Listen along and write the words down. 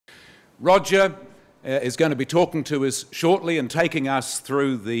Roger is going to be talking to us shortly and taking us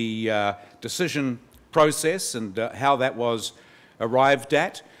through the decision process and how that was arrived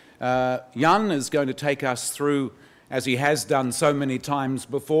at. Jan is going to take us through, as he has done so many times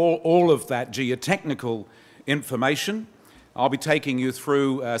before, all of that geotechnical information. I'll be taking you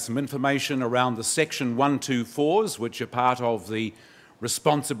through some information around the Section 124s, which are part of the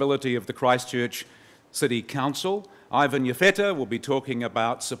responsibility of the Christchurch City Council. Iafeta will be talking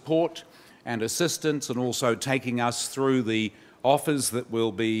about support and assistance and also taking us through the offers that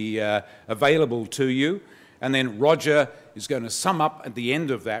will be available to you. And then Roger is going to sum up at the end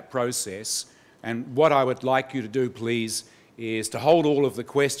of that process. And what I would like you to do, please, is to hold all of the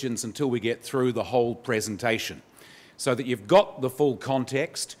questions until we get through the whole presentation, so that you've got the full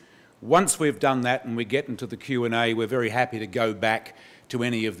context. Once we've done that and we get into the Q&A, we're very happy to go back to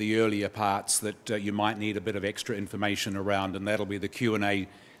any of the earlier parts that you might need a bit of extra information around, and that'll be the Q&A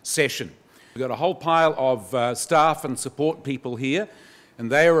session. We've got a whole pile of staff and support people here, and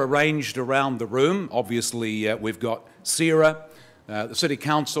they are arranged around the room. Obviously, we've got CERA. The City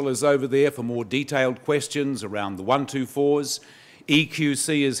Council is over there for more detailed questions around the 124s.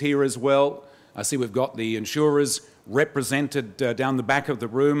 EQC is here as well. I see we've got the insurers represented down the back of the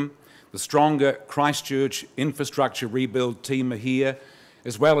room. The Stronger Christchurch Infrastructure Rebuild team are here,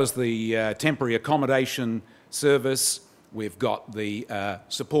 as well as the Temporary Accommodation Service. We've got the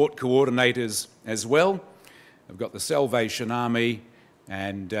support coordinators as well. We've got the Salvation Army,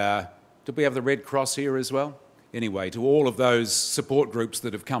 and did we have the Red Cross here as well? Anyway, to all of those support groups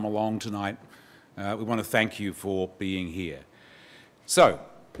that have come along tonight, we want to thank you for being here. So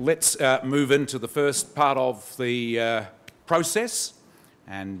let's move into the first part of the process,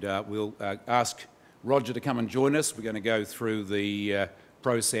 and we'll ask Roger to come and join us. We're going to go through the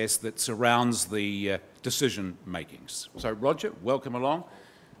process that surrounds the decision makings. So Roger, welcome along.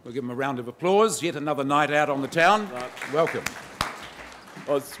 We'll give him a round of applause. Yet another night out on the town. Right. Welcome.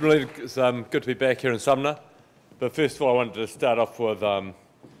 Well, it's good to be back here in Sumner. But first of all, I wanted to start off with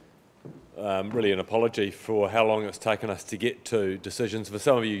really an apology for how long it's taken us to get to decisions. For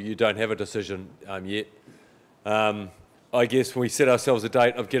some of you, you don't have a decision yet. I guess when we set ourselves a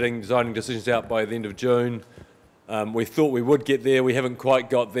date of getting zoning decisions out by the end of June, we thought we would get there. We haven't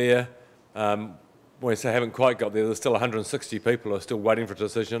quite got there. When I say haven't quite got there, there's still 160 people who are still waiting for a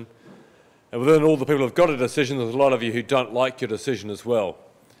decision. And within all the people who've got a decision, there's a lot of you who don't like your decision as well.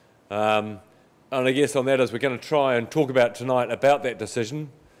 And I guess on that is we're going to try and talk about tonight about that decision,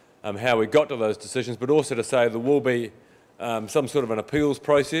 how we got to those decisions, but also to say there will be some sort of an appeals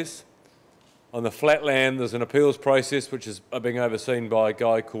process. On the flatland, there's an appeals process which is being overseen by a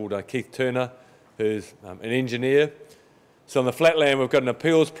guy called Keith Turner, who's an engineer. So on the flatland, we've got an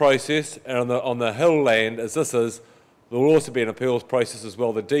appeals process, and on the hill land, as this is, there will also be an appeals process as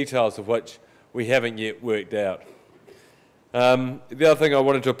well, the details of which we haven't yet worked out. The other thing I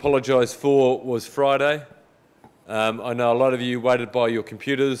wanted to apologise for was Friday. I know a lot of you waited by your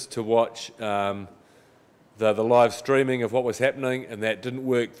computers to watch the live streaming of what was happening, and that didn't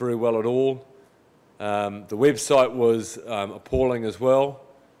work very well at all. The website was appalling as well,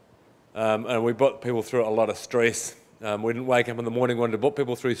 and we put people through a lot of stress. We didn't wake up in the morning wanting to put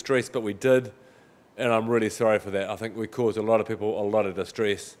people through stress, but we did, and I'm really sorry for that. I think we caused a lot of people a lot of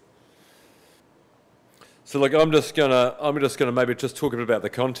distress. So look, I'm just gonna maybe just talk a bit about the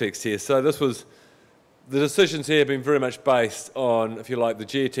context here. So the decisions here have been very much based on, if you like, the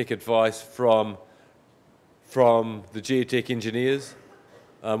geotech advice from the geotech engineers.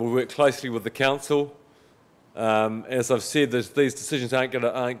 We work closely with the council. As I've said, these decisions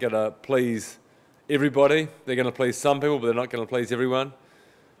aren't gonna please everybody. They're going to please some people, but they're not going to please everyone.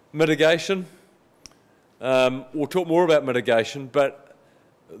 Mitigation. We'll talk more about mitigation, but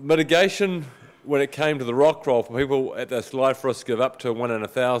mitigation, when it came to the rock roll for people at this life risk of up to 1 in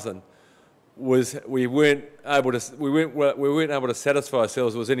 1,000, was we weren't able to satisfy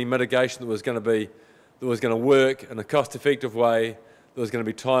ourselves there was any mitigation that was going to work in a cost-effective way, that was going to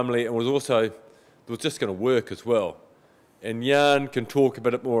be timely, and was just going to work as well. And Jan can talk a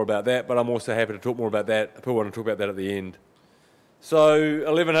bit more about that, but I'm also happy to talk more about that. People want to talk about that at the end. So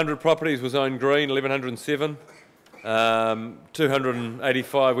 1,100 properties were zoned green, 1,107.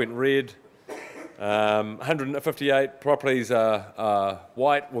 285 went red. 158 properties are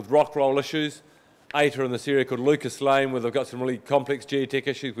white with rock roll issues. 8 are in this area called Lucas Lane, where they've got some really complex geotech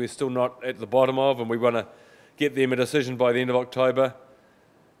issues we're still not at the bottom of, and we want to get them a decision by the end of October.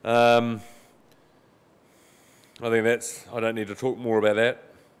 I think I don't need to talk more about that.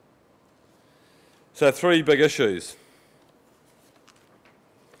 So 3 big issues.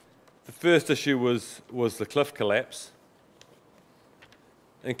 The first issue was the cliff collapse.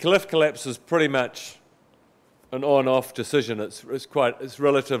 And cliff collapse is pretty much an on-off decision. It's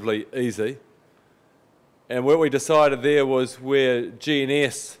relatively easy. And what we decided there was where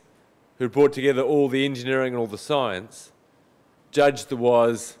G&S, who brought together all the engineering and all the science, judged there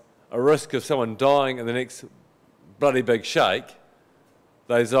was a risk of someone dying in the next bloody big shake,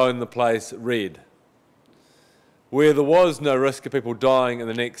 they zoned the place red. Where there was no risk of people dying in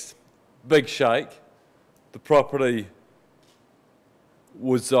the next big shake, the property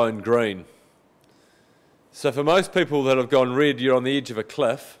was zoned green. So for most people that have gone red, you're on the edge of a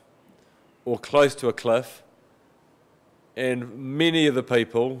cliff or close to a cliff, and many of the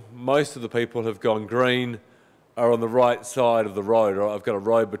people, most of the people have gone green, are on the right side of the road, or I've got a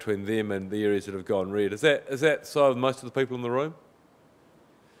road between them and the areas that have gone red. Is that so of most of the people in the room?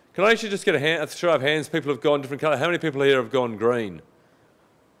 Can I actually just get a show of hands? People have gone different colour. How many people here have gone green?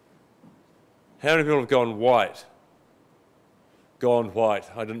 How many people have gone white? Gone white.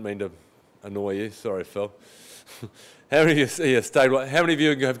 I didn't mean to annoy you. Sorry, Phil. How many of you here stayed white? How many of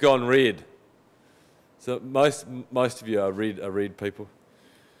you have gone red? So most of you are red people.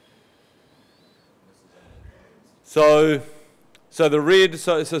 So the red,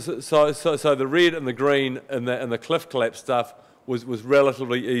 so the red and the green and the cliff collapse stuff was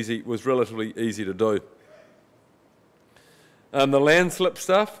relatively easy to do. The landslip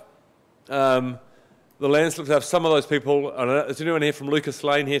stuff. The landslip stuff. Some of those people. I don't know, is anyone here from Lucas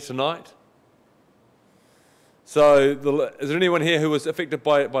Lane here tonight? So is there anyone here who was affected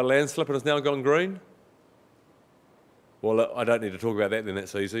by landslip and has now gone green? Well, I don't need to talk about that then.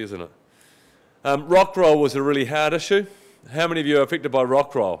 That's easy, isn't it? Rock roll was a really hard issue. How many of you are affected by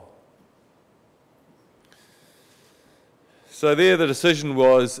rock roll? So there the decision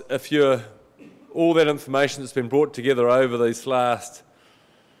was, if you're all that information that's been brought together over this last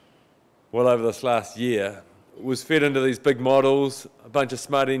year was fed into these big models. A bunch of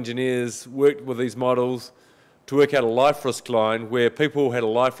smart engineers worked with these models to work out a life risk line where people had a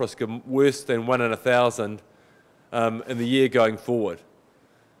life risk of worse than 1 in 1,000 in the year going forward.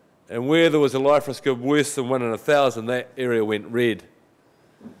 And where there was a life risk of worse than 1 in 1,000, that area went red.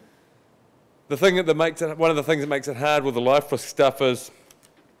 One of the things that makes it hard with the life risk stuff is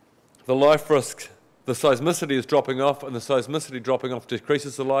the life risk, the seismicity is dropping off, and the seismicity dropping off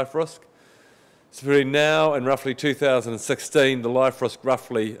decreases the life risk. So between now and roughly 2016, the life risk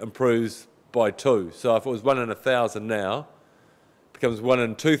roughly improves by 2. So if it was 1 in 1,000 now, it becomes 1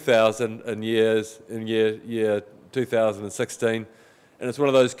 in 2,000 in year 2016. And it's one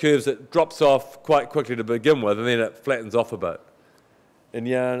of those curves that drops off quite quickly to begin with, and then it flattens off a bit. And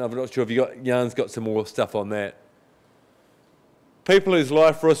Jan, I'm not sure if Jan's got some more stuff on that. People whose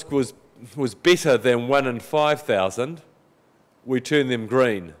life risk was better than 1 in 5,000, we turn them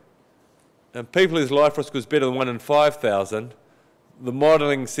green. And people whose life risk was better than 1 in 5,000, the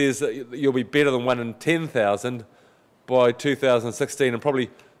modelling says that you'll be better than 1 in 10,000 by 2016, and probably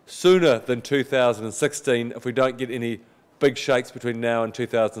sooner than 2016 if we don't get any big shakes between now and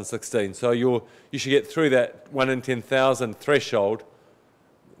 2016. So you should get through that 1 in 10,000 threshold,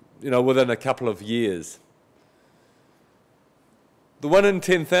 within a couple of years. The 1 in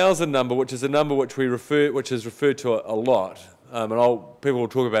 10,000 number, which is a number which is referred to a lot, and people will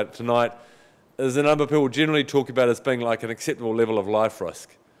talk about it tonight, is a number people generally talk about as being like an acceptable level of life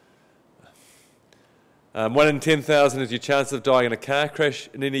risk. 1 in 10,000 is your chance of dying in a car crash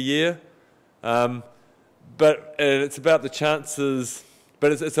in any year. But it's about the chances,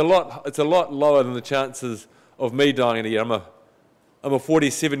 but it's a lot lower than the chances of me dying in a year. I'm a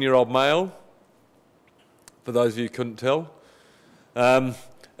 47-year-old male, for those of you who couldn't tell. And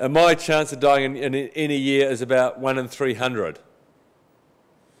my chance of dying in any year is about 1 in 300.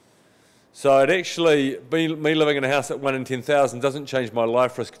 So it actually, me living in a house at 1 in 10,000 doesn't change my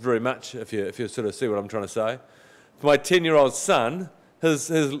life risk very much, if you sort of see what I'm trying to say. For my 10-year-old son, his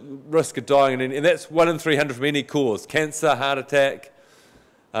risk of dying, and that's 1 in 300 from any cause: cancer, heart attack,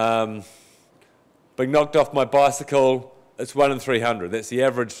 being knocked off my bicycle. It's 1 in 300. That's the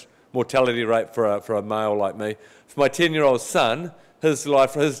average mortality rate for a male like me. For my 10-year-old son, his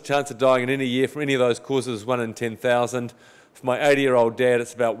chance of dying in any year from any of those causes is 1 in 10,000. For my 80-year-old dad,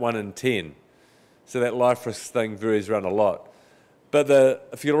 it's about 1 in 10. So that life risk thing varies around a lot. But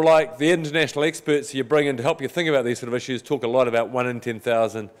if you like, the international experts you bring in to help you think about these sort of issues talk a lot about 1 in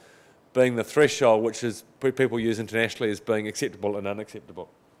 10,000 being the threshold, which is people use internationally as being acceptable and unacceptable.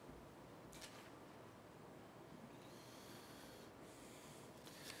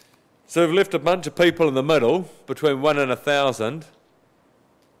 So we've left a bunch of people in the middle between 1 in 1,000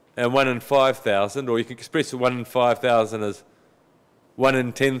 and 1 in 5,000, or you can express the 1 in 5,000 as 1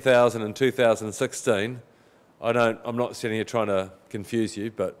 in 10,000 in 2016. I'm not sitting here trying to confuse you,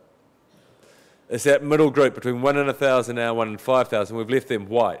 but it's that middle group between 1 in 1,000 now, 1 in 5,000. We've left them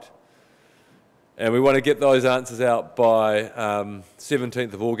white. And we want to get those answers out by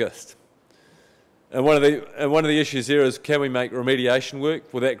 17th of August. And one of the issues there is, can we make remediation work?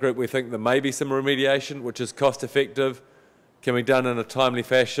 For that group, we think there may be some remediation, which is cost effective, can be done in a timely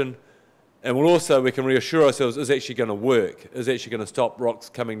fashion. And we can reassure ourselves, is actually going to work, is actually going to stop rocks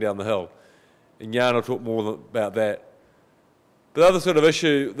coming down the hill. And Jan will talk more about that. But the other sort of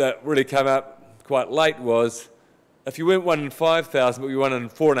issue that really came up quite late was, if you weren't 1 in 5,000, but you were 1 in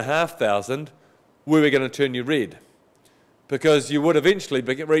 4,500, we were going to turn you red. Because you would eventually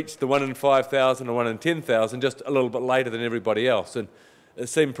reach the 1 in 5,000 or 1 in 10,000 just a little bit later than everybody else. And it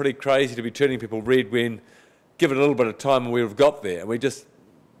seemed pretty crazy to be turning people red when, give it a little bit of time and we would have got there. And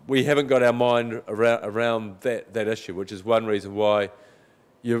we haven't got our mind around that issue, which is one reason why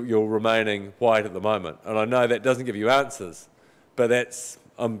you're remaining white at the moment. And I know that doesn't give you answers, but that's,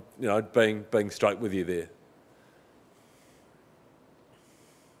 being straight with you there.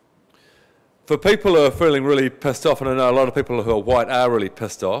 For people who are feeling really pissed off, and I know a lot of people who are white are really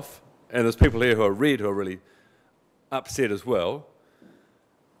pissed off, and there's people here who are red who are really upset as well,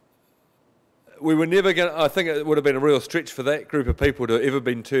 we were never going to, I think it would have been a real stretch for that group of people to have ever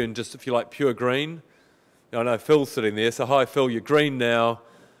been turned just, if you like, pure green. I know Phil's sitting there, so hi Phil, you're green now,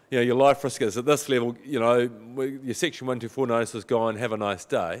 your life risk is at this level, your Section 124 notice is gone, have a nice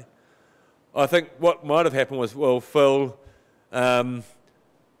day. I think what might have happened was, well, Phil,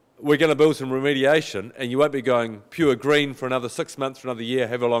 we're going to build some remediation and you won't be going pure green for another 6 months, for another year,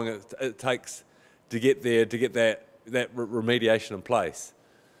 however long it takes to get there, to get that remediation in place.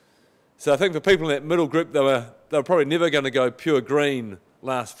 So I think for people in that middle group, they were probably never going to go pure green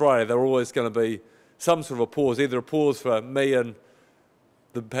last Friday. They were always going to be some sort of a pause, either a pause for me and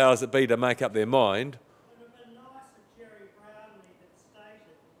the powers that be to make up their mind. It would have been nice if Jerry Brownlee had stated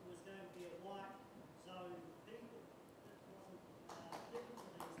it was going to be a white zone of people. It wasn't different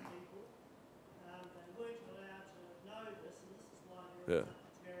for these people. They weren't allowed to know this, and this is why there was such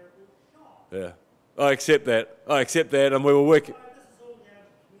a terrible shock. Yeah, I accept that, and we were working. This is all down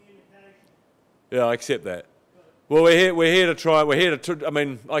to communication. Yeah, I accept that. Well, we're here to try. I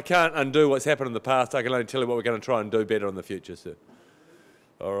mean, I can't undo what's happened in the past. I can only tell you what we're going to try and do better in the future, sir.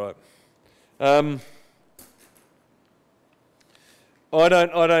 All right. I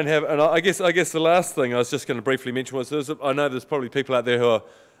don't have, and I guess the last thing I was just going to briefly mention was, I know there's probably people out there who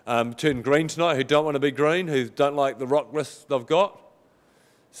are turned green tonight, who don't want to be green, who don't like the rock risks they've got.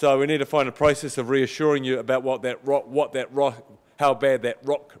 So we need to find a process of reassuring you about how bad that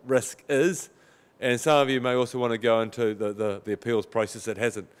rock risk is. And some of you may also want to go into the appeals process that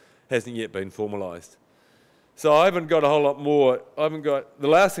hasn't yet been formalised. So I haven't got a whole lot more. The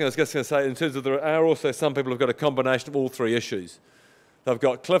last thing I was just going to say, in terms of, there are also some people who've got a combination of all three issues. They've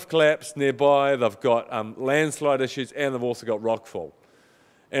got cliff collapse nearby, they've got landslide issues, and they've also got rockfall.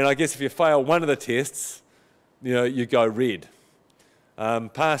 And I guess if you fail one of the tests, you go red.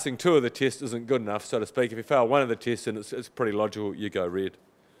 Passing two of the tests isn't good enough, so to speak. If you fail one of the tests, then it's pretty logical you go red.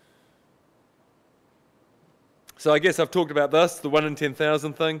 So I guess I've talked about this, the 1 in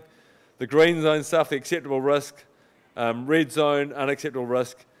 10,000 thing, the green zone stuff, the acceptable risk, red zone, unacceptable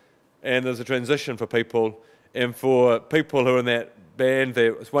risk, and there's a transition for people. And for people who are in that band,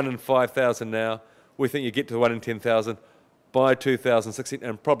 it's 1 in 5,000 now. We think you get to 1 in 10,000 by 2016,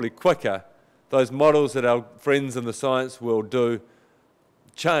 and probably quicker. Those models that our friends in the science will do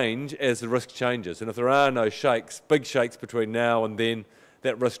change as the risk changes. And if there are no shakes, big shakes between now and then,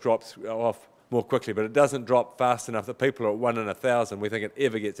 that risk drops off more quickly. But it doesn't drop fast enough that people are at 1 in 1,000. We think it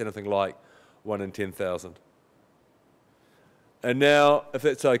ever gets anything like 1 in 10,000. And now, if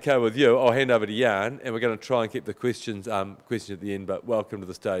it's okay with you, I'll hand over to Jan, and we're going to try and keep the questions at the end, but welcome to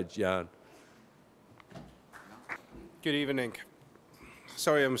the stage, Jan. Good evening.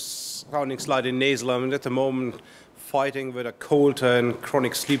 Sorry, I'm sounding slightly nasal. I'm at the moment fighting with a cold and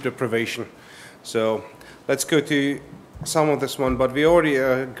chronic sleep deprivation. So let's go to some of this one, but we already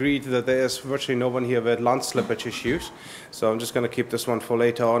agreed that there is virtually no one here with land slippage issues. So I'm just going to keep this one for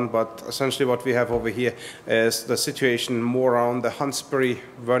later on, but essentially what we have over here is the situation more around the Huntsbury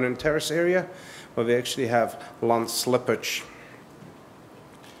Vernon Terrace area, where we actually have land slippage.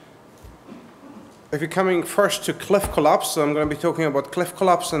 If you're coming first to cliff collapse, so I'm going to be talking about cliff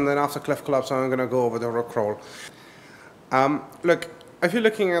collapse, and then after cliff collapse I'm going to go over the rock roll. Look, if you're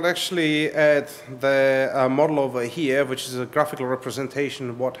looking at the model over here, which is a graphical representation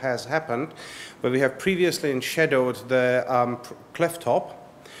of what has happened, where we have previously shadowed the cliff top,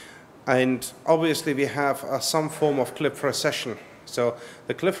 and obviously we have some form of cliff recession. So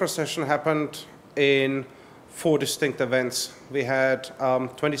the cliff recession happened in 4 distinct events. We had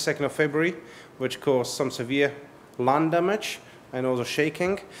 22nd of February, which caused some severe land damage and also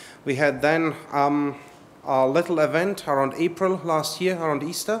shaking. We had then a little event around April last year, around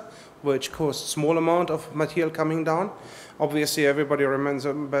Easter, which caused small amount of material coming down. Obviously, everybody remembers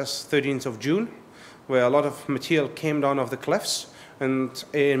 13th of June, where a lot of material came down off the cliffs. And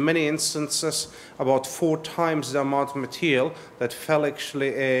in many instances, about 4 times the amount of material that fell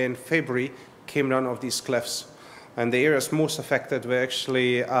actually in February came down off these cliffs. And the areas most affected were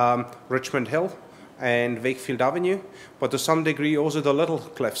actually Richmond Hill and Wakefield Avenue, but to some degree also the little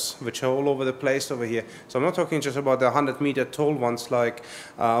cliffs, which are all over the place over here. So I'm not talking just about the 100-meter tall ones like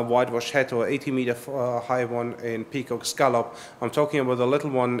Whitewash Head or 80-meter high one in Peacock Scallop. I'm talking about the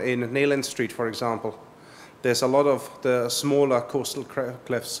little one in Nayland Street, for example. There's a lot of the smaller coastal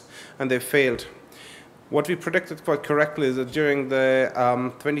cliffs, and they failed. What we predicted quite correctly is that during the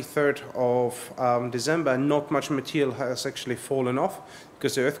 23rd of December, not much material has actually fallen off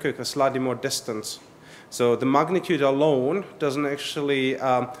because the earthquake was slightly more distant. So the magnitude alone doesn't actually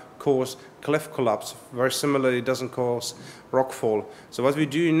cause cliff collapse. Very similarly, it doesn't cause rockfall. So what we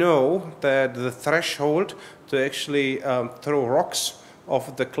do know that the threshold to actually throw rocks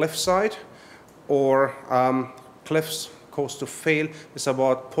off the cliffside or cliffs caused to fail is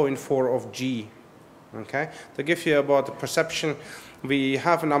about 0.4 of G. Okay, to give you about the perception, we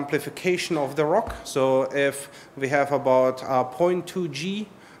have an amplification of the rock. So if we have about 0.2 G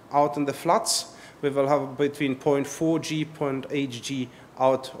out in the flats, we will have between 0.4 G, 0.8 G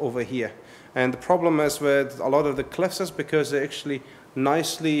out over here. And the problem is with a lot of the cliffs is because they're actually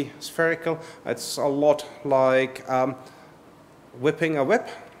nicely spherical. It's a lot like whipping a whip.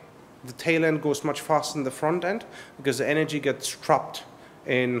 The tail end goes much faster than the front end because the energy gets trapped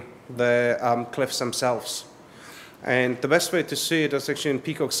in the cliffs themselves. And the best way to see it is actually in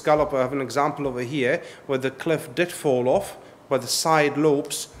Peacock Scallop. I have an example over here where the cliff did fall off, but the side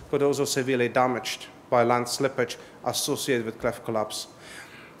lobes got also severely damaged by land slippage associated with cliff collapse.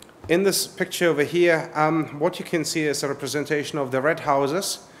 In this picture over here, what you can see is a representation of the red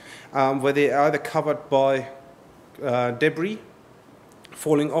houses where they are either covered by debris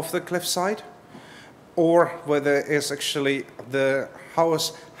falling off the cliffside, or where there is actually the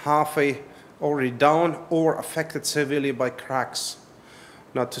house halfway already down or affected severely by cracks.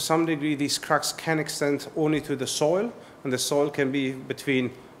 Now, to some degree, these cracks can extend only to the soil, and the soil can be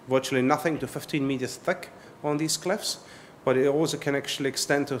between virtually nothing to 15 meters thick on these cliffs, but it also can actually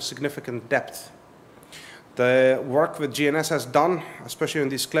extend to significant depth. The work that GNS has done, especially on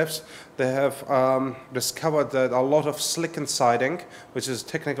these cliffs, they have discovered that a lot of slicken siding, which is a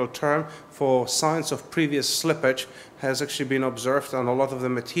technical term for signs of previous slippage, has actually been observed on a lot of the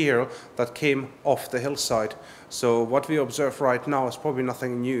material that came off the hillside. So what we observe right now is probably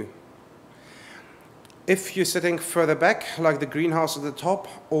nothing new. If you're sitting further back, like the greenhouse at the top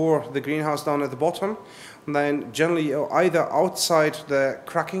or the greenhouse down at the bottom, then generally you're either outside the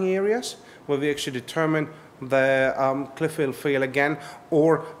cracking areas, where we actually determine the cliff will fail again,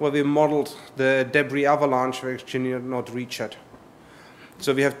 or where we modeled the debris avalanche which actually did not reach it.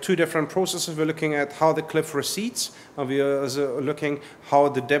 So we have 2 different processes. We're looking at how the cliff recedes, and we are also looking how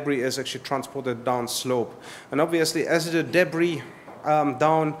the debris is actually transported down slope. And obviously, as the debris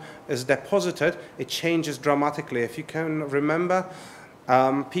down is deposited, it changes dramatically. If you can remember,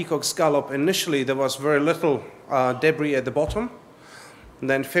 Peacock Scallop, initially there was very little debris at the bottom. And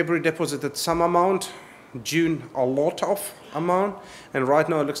then February deposited some amount, June a lot of amount, and right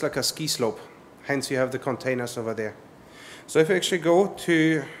now it looks like a ski slope. Hence you have the containers over there. So if you actually go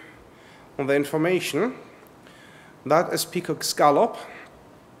to the information, that is Peacock Scallop,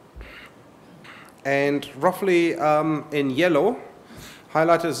 and roughly in yellow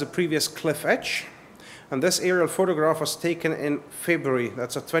highlighted is the previous cliff edge. And this aerial photograph was taken in February.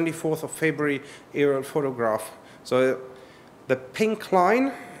 That's a 24th of February aerial photograph. So the pink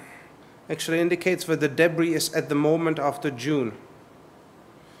line actually indicates where the debris is at the moment after June.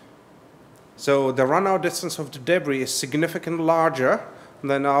 So the run-out distance of the debris is significantly larger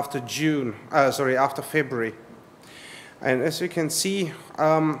than after after February. And as you can see,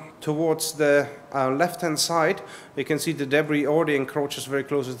 towards the left-hand side, you can see the debris already encroaches very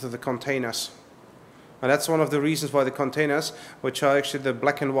closely to the containers. And that's one of the reasons why the containers, which are actually the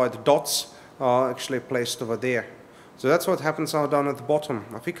black and white dots, are actually placed over there. So that's what happens now down at the bottom.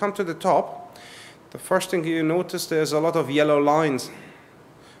 If we come to the top, the first thing you notice, there's a lot of yellow lines.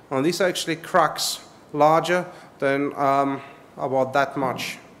 And these are actually cracks, larger than about that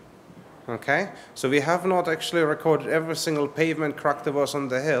much. Okay, so we have not actually recorded every single pavement crack there was on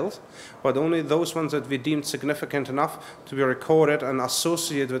the hills, but only those ones that we deemed significant enough to be recorded and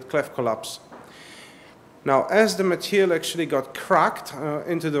associated with cliff collapse. Now, as the material actually got cracked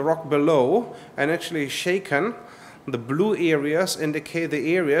into the rock below and actually shaken, the blue areas indicate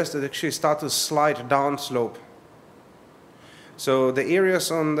the areas that actually start to slide downslope. So the areas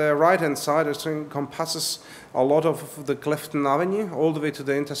on the right-hand side encompasses a lot of the Clifton Avenue, all the way to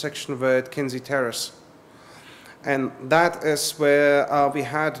the intersection with Kinsey Terrace. And that is where we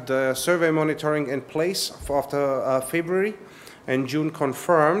had the survey monitoring in place after February, and June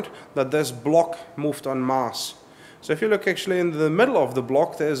confirmed that this block moved en masse. So if you look actually in the middle of the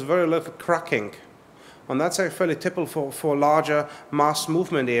block, there is very little cracking. And that's fairly typical for larger mass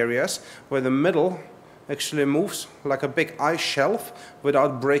movement areas, where the middle actually moves like a big ice shelf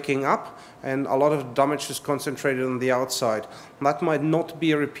without breaking up, and a lot of damage is concentrated on the outside. That might not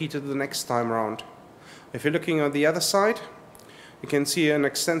be repeated the next time around. If you're looking on the other side, you can see an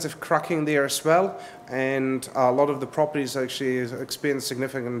extensive cracking there as well, and a lot of the properties actually experience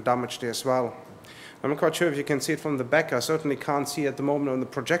significant damage there as well. I'm not quite sure if you can see it from the back. I certainly can't see it at the moment on the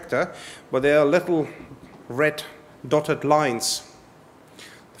projector, but there are little red dotted lines.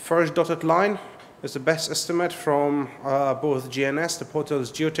 The first dotted line is the best estimate from both GNS, the Port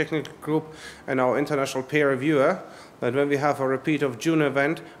Hills Geotechnical Group, and our international peer reviewer, that when we have a repeat of June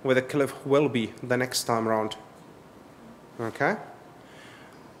event, where the cliff will be the next time around. Okay?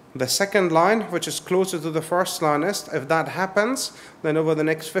 The second line, which is closer to the first line, is if that happens, then over the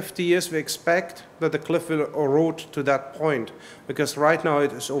next 50 years we expect that the cliff will erode to that point, because right now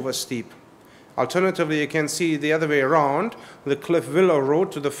it is over steep. Alternatively, you can see the other way around, the cliff will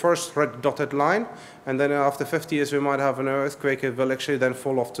erode to the first red dotted line, and then after 50 years we might have an earthquake. It will actually then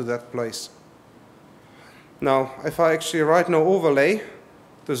fall off to that place. Now, if I actually right now overlay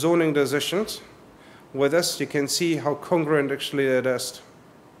the zoning decisions with this, you can see how congruent actually it is.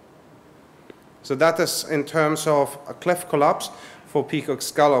 So that is in terms of a cliff collapse for Peacock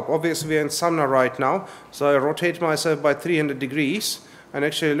Scallop. Obviously we're in Sumner right now, so I rotate myself by 300 degrees and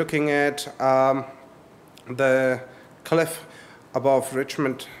actually looking at the cliff above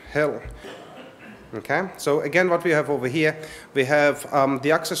Richmond Hill. Okay, so again what we have over here, we have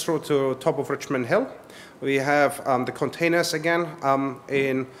the access road to top of Richmond Hill. We have the containers again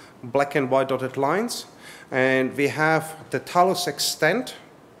in black and white dotted lines, and we have the talus extent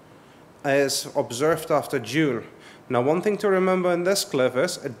as observed after June. Now, one thing to remember in this cliff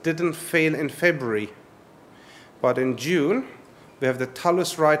is it didn't fail in February, but in June we have the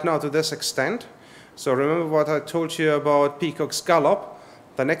talus right now to this extent. So remember what I told you about Peacock Scallop.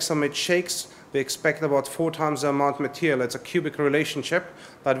 The next time it shakes, we expect about 4 times the amount of material. It's a cubic relationship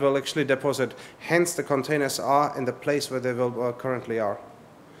that will actually deposit. Hence, the containers are in the place where they will currently are.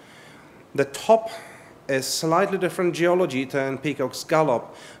 The top is slightly different geology than Peacock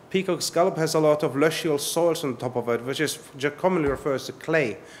Scallop. Peacock Scallop has a lot of lustial soils on top of it, which is commonly refers to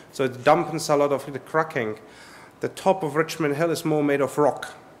clay. So it dampens a lot of the cracking. The top of Richmond Hill is more made of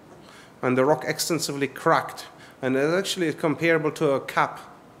rock, and the rock extensively cracked. And it's actually comparable to a cap.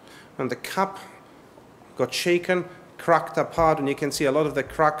 And the cap got shaken, cracked apart, and you can see a lot of the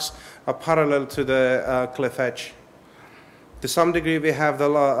cracks are parallel to the cliff edge. To some degree, we have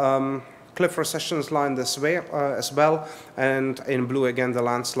the cliff recessions line this way as well, and in blue again the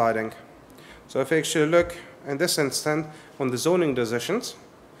landsliding. So if you actually look in this instant on the zoning decisions,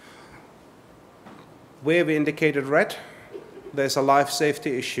 where we indicated red, there's a life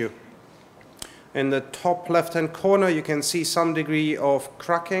safety issue. In the top left-hand corner, you can see some degree of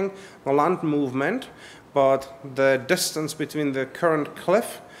cracking or land movement, but the distance between the current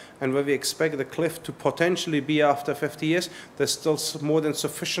cliff and where we expect the cliff to potentially be after 50 years, there's still more than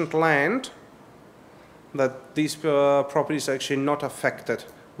sufficient land that these properties are actually not affected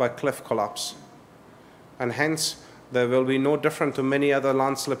by cliff collapse. And hence, there will be no different to many other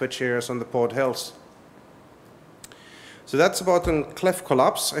land slippage areas on the Port Hills. So that's about a cliff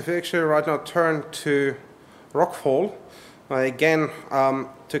collapse. If you actually right now turn to rockfall, I again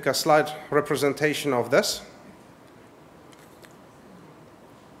took a slide representation of this.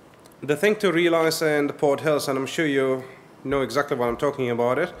 The thing to realize in the Port Hills, and I'm sure you know exactly what I'm talking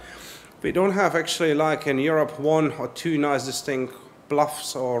about it, we don't have actually like in Europe 1 or 2 nice distinct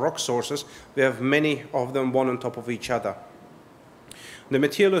bluffs or rock sources. We have many of them one on top of each other. The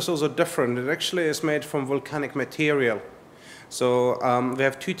material is also different. It actually is made from volcanic material. So we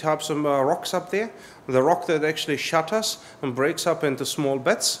have 2 types of rocks up there. The rock that actually shatters and breaks up into small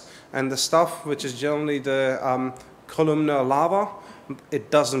bits, and the stuff which is generally the columnar lava,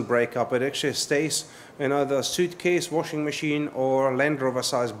 it doesn't break up. It actually stays in either a suitcase, washing machine, or Land Rover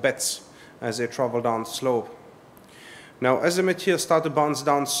sized bits as they travel down the slope. Now, as the material starts to bounce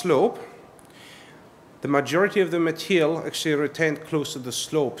down slope, the majority of the material actually retained close to the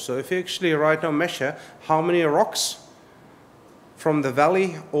slope. So if you actually right now measure how many rocks from the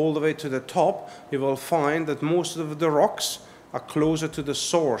valley all the way to the top, you will find that most of the rocks are closer to the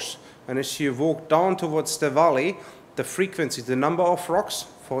source. And as you walk down towards the valley, the frequency, the number of rocks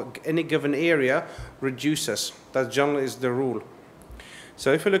for any given area reduces. That generally is the rule.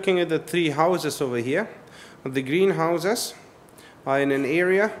 So if you're looking at the three houses over here, the green houses are in an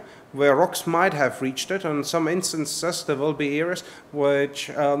area where rocks might have reached it. In some instances, there will be areas which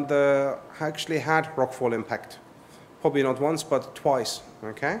actually had rockfall impact. Probably not once, but twice,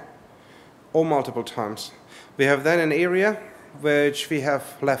 okay? Or multiple times. We have then an area which we have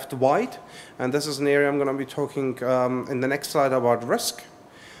left white, and this is an area I'm going to be talking in the next slide about risk.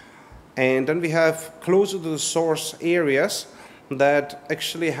 And then we have closer to the source areas that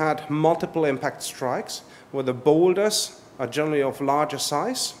actually had multiple impact strikes, where the boulders are generally of larger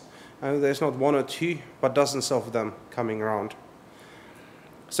size, and there's not one or two, but dozens of them coming around.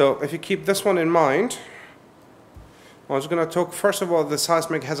 So if you keep this one in mind, I was going to talk first of all the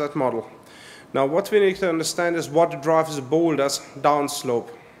seismic hazard model. Now what we need to understand is what drives boulders downslope.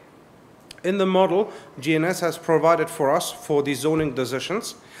 In the model, GNS has provided for us for the zoning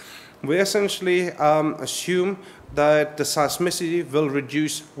decisions. We essentially assume that the seismicity will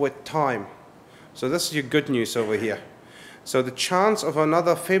reduce with time. So this is your good news over here. So the chance of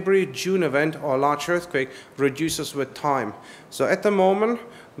another February-June event or large earthquake reduces with time. So at the moment,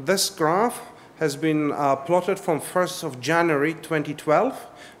 this graph has been plotted from 1st of January 2012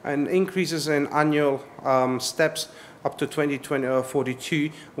 and increases in annual steps up to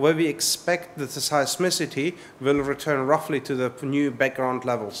 2042, where we expect that the seismicity will return roughly to the new background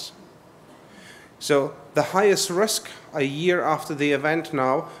levels. So the highest risk a year after the event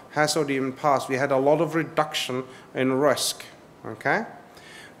now has already been passed. We had a lot of reduction in risk, okay?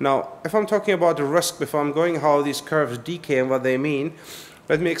 Now, if I'm talking about the risk before I'm going how these curves decay and what they mean,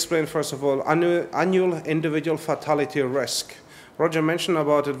 let me explain first of all annual individual fatality risk. Roger mentioned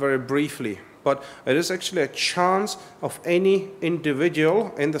about it very briefly, but it is actually a chance of any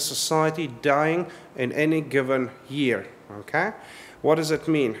individual in the society dying in any given year, okay? What does it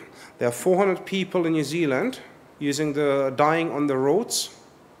mean? There are 400 people in New Zealand dying on the roads,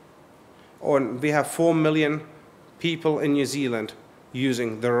 or we have 4 million people in New Zealand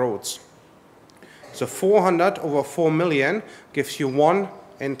using the roads. So 400 over 4 million gives you 1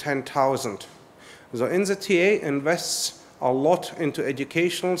 in 10,000. So NZTA invests a lot into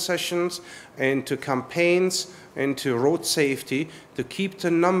educational sessions, into campaigns, into road safety to keep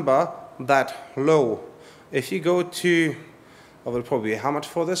the number that low. If you go to, I will probably how much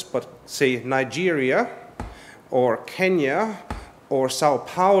for this, but say Nigeria or Kenya or Sao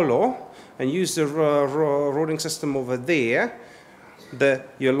Paulo and use the roading system over there,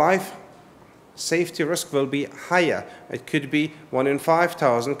 your life safety risk will be higher. It could be 1 in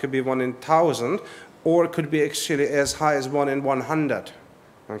 5,000, could be 1 in 1,000, or it could be actually as high as 1 in 100.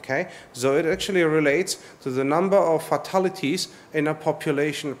 Okay, so it actually relates to the number of fatalities in a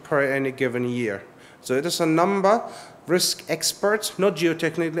population per any given year. So it is a number risk experts, not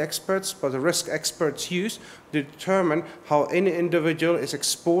geotechnical experts, but the risk experts use to determine how any individual is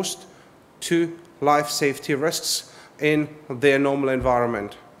exposed to life safety risks in their normal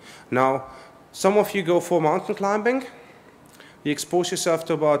environment. Now, some of you go for mountain climbing. You expose yourself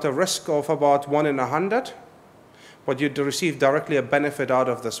to about a risk of about 1 in 100, but you receive directly a benefit out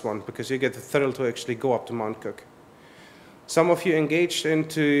of this one because you get the thrill to actually go up to Mount Cook. Some of you engaged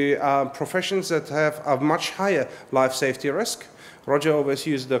into professions that have a much higher life safety risk. Roger always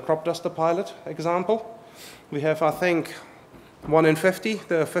used the crop duster pilot example. We have, I think, 1 in 50,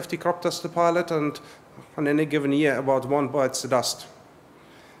 the 50 crop duster pilot, and on any given year, about 1 bites the dust.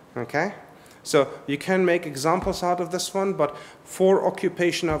 Okay? So you can make examples out of this one, but for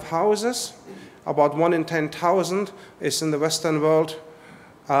occupation of houses, about 1 in 10,000 is in the Western world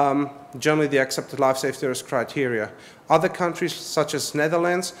generally the accepted life safety risk criteria. Other countries, such as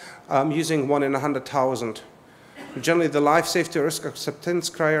Netherlands, using 1 in 100,000. Generally, the life safety risk acceptance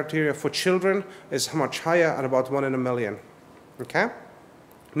criteria for children is much higher at about 1 in a million. Okay?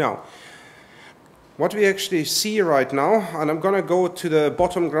 Now, what we actually see right now, and I'm going to go to the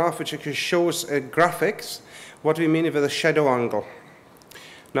bottom graph, which actually shows graphics, what we mean with a shadow angle.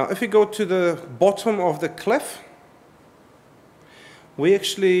 Now, if we go to the bottom of the cliff, we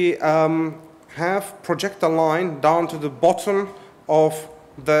actually project a line down to the bottom of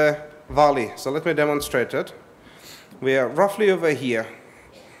the valley. So let me demonstrate it. We are roughly over here.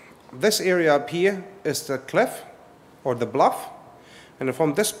 This area up here is the cliff or the bluff. And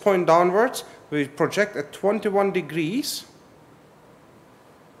from this point downwards, we project at 21 degrees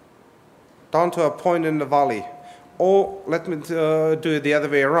down to a point in the valley. Or let me do it the other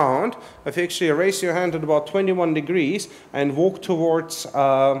way around. If you actually raise your hand at about 21 degrees and walk towards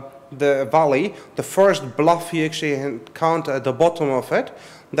the valley, the first bluff you actually encounter at the bottom of it,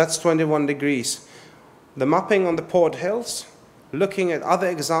 that's 21 degrees. The mapping on the Port Hills, looking at other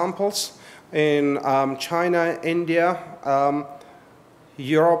examples in China, India,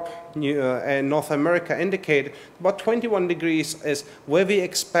 Europe, and North America indicate about 21 degrees is where we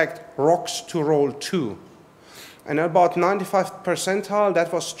expect rocks to roll to. And about 95th percentile,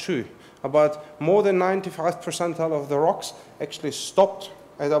 that was true. About more than 95th percentile of the rocks actually stopped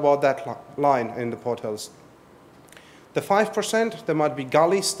at about that line in the Port Hills. The 5%, there might be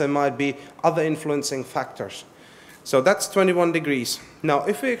gullies, there might be other influencing factors. So that's 21 degrees. Now,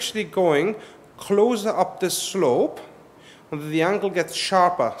 if we're actually going closer up this slope, the angle gets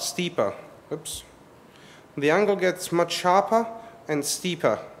sharper, steeper. Oops. The angle gets much sharper and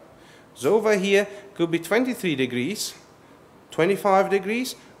steeper. So over here could be 23 degrees, 25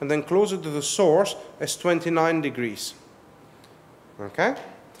 degrees, and then closer to the source is 29 degrees. Okay?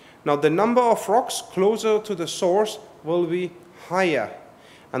 Now the number of rocks closer to the source will be higher.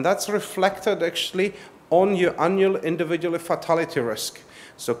 And that's reflected actually on your annual individual fatality risk.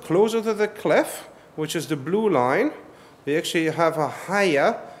 So closer to the cliff, which is the blue line, we actually have a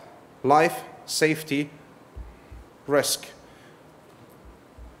higher life safety risk.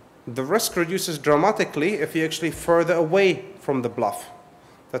 The risk reduces dramatically if you're actually further away from the bluff.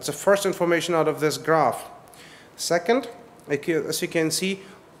 That's the first information out of this graph. Second, as you can see,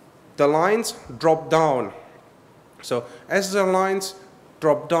 the lines drop down. So as the lines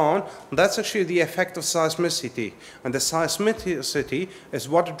drop down, that's actually the effect of seismicity. And the seismicity is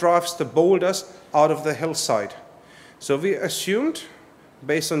what drives the boulders out of the hillside. So we assumed,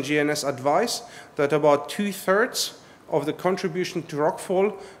 based on GNS advice, that about 2/3 of the contribution to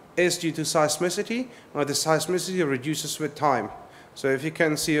rockfall is due to seismicity, and the seismicity reduces with time. So if you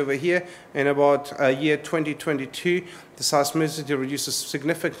can see over here, in about year 2022, the seismicity reduces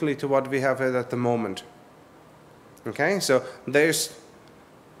significantly to what we have at the moment. Okay, so there's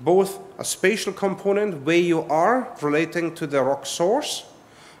both a spatial component where you are relating to the rock source,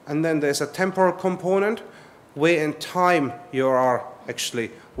 and then there's a temporal component where in time you are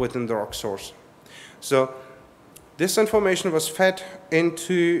actually within the rock source. So this information was fed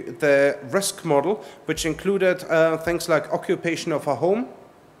into the risk model, which included things like occupation of a home,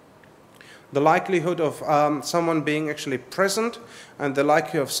 the likelihood of someone being actually present, and the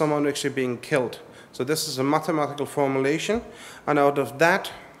likelihood of someone actually being killed. So this is a mathematical formulation, and out of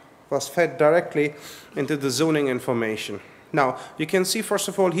that was fed directly into the zoning information. Now, you can see, first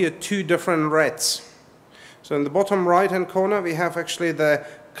of all, here two different reds. So in the bottom right-hand corner, we have actually the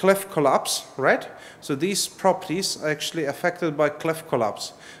cliff collapse, red. So these properties are actually affected by cliff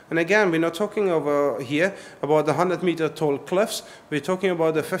collapse. And again, we're not talking over here about the 100-meter tall cliffs. We're talking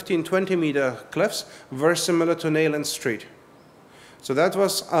about the 15, 20-meter cliffs, very similar to Nayland Street. So that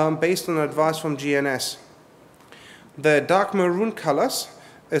was based on advice from GNS. The dark maroon colors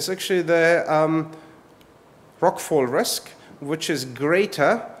is actually the rockfall risk, which is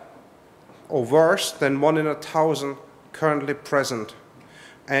greater or worse than 1 in 1,000 currently present.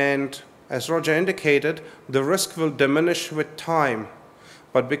 And as Roger indicated, the risk will diminish with time.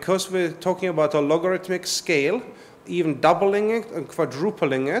 But because we're talking about a logarithmic scale, even doubling it and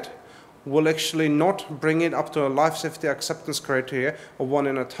quadrupling it will actually not bring it up to a life safety acceptance criteria of 1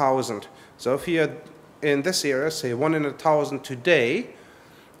 in 1,000. So if you're in this area, say 1 in 1,000 today,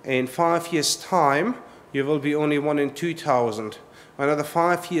 in 5 years' time, you will be only 1 in 2,000. Another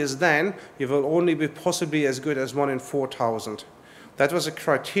 5 years then, you will only be possibly as good as 1 in 4,000. That was a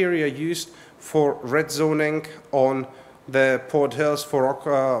criteria used for red zoning on the Port Hills for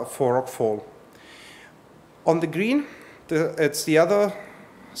rockfall. On the green, it's the other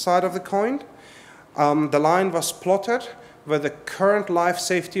side of the coin. The line was plotted where the current life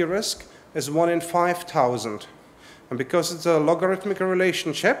safety risk is 1 in 5,000. And because it's a logarithmic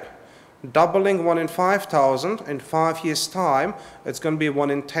relationship, doubling 1 in 5,000 in 5 years' time, it's going to be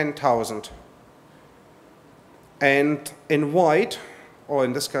 1 in 10,000. And in white, or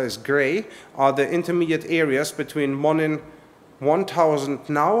in this case gray, are the intermediate areas between 1 in 1,000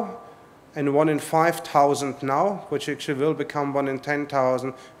 now and 1 in 5,000 now, which actually will become 1 in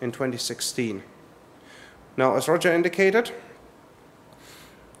 10,000 in 2016. Now, as Roger indicated,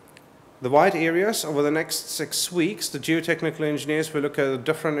 the white areas, over the next 6 weeks, the geotechnical engineers will look at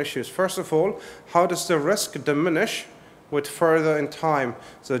different issues. First of all, how does the risk diminish with further in time?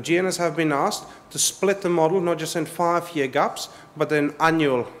 So GNS have been asked to split the model not just in 5-year gaps, but in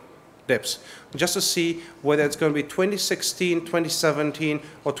annual dips, just to see whether it's going to be 2016, 2017,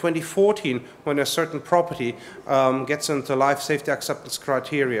 or 2014 when a certain property gets into life safety acceptance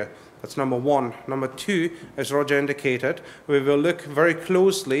criteria. That's number one. Number two, as Roger indicated, we will look very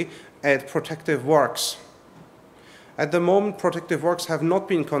closely at protective works. At the moment, protective works have not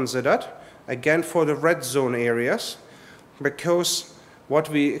been considered, again for the red zone areas, because what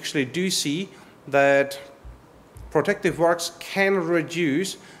we actually do see that protective works can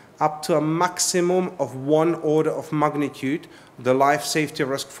reduce up to a maximum of 1 order of magnitude the life safety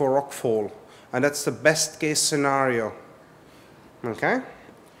risk for rockfall. And that's the best case scenario. Okay?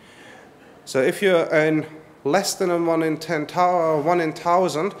 So if you're in less than a 1 in 10,000, 1 in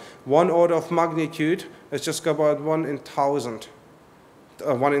 1,000, 1 order of magnitude is just about 1 in 1,000.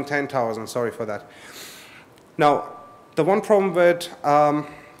 1 in 10,000, sorry for that. Now, the one problem with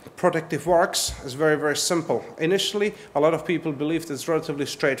protective works is very, very simple. Initially, a lot of people believed it's relatively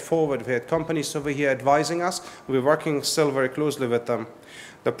straightforward. We had companies over here advising us. We're working still very closely with them.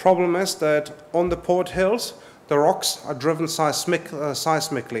 The problem is that on the port hills, the rocks are driven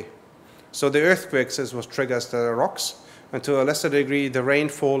seismically. So the earthquakes is what triggers the rocks, and to a lesser degree, the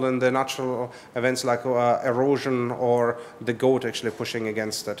rainfall and the natural events like erosion or the goat actually pushing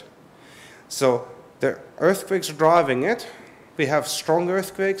against it. So the earthquakes are driving it. We have strong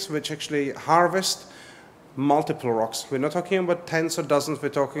earthquakes which actually harvest multiple rocks. We're not talking about tens or dozens, we're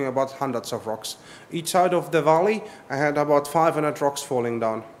talking about hundreds of rocks. Each side of the valley, I had about 500 rocks falling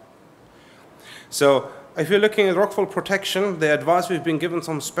down. So if you're looking at rockfall protection, the advice we've been given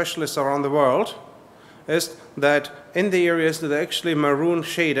from specialists around the world is that in the areas that are actually maroon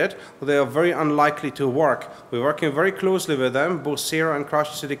shaded, they are very unlikely to work. We're working very closely with them, both CERA and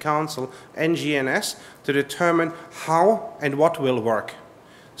Christchurch City Council and GNS, to determine how and what will work.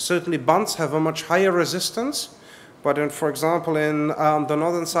 Certainly bunts have a much higher resistance, but for example in the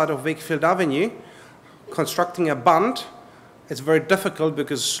northern side of Wakefield Avenue, constructing a bunt, it's very difficult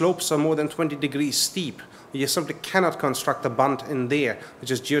because slopes are more than 20 degrees steep. You simply cannot construct a bunt in there,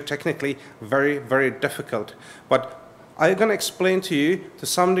 which is geotechnically very, very difficult. But I'm going to explain to you to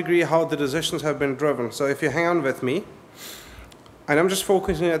some degree how the decisions have been driven. So if you hang on with me, and I'm just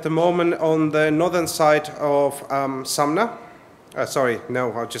focusing at the moment on the northern side of Sumner. Sorry,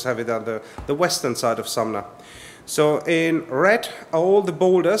 no, I'll just have it on the western side of Sumner. So in red are all the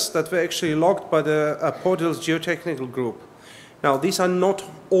boulders that were actually logged by the Port Hills Geotechnical Group. Now, these are not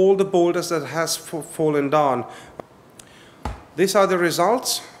all the boulders that has fallen down. These are the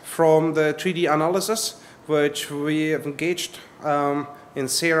results from the 3D analysis, which we have engaged in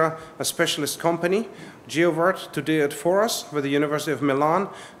CERA, a specialist company, GeoVert, to do it for us with the University of Milan,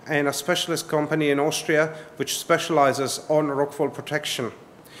 and a specialist company in Austria, which specializes on rockfall protection.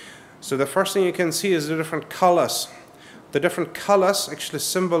 So the first thing you can see is the different colors. The different colors actually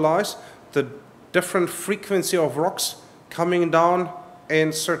symbolize the different frequency of rocks coming down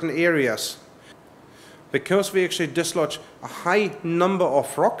in certain areas. Because we actually dislodge a high number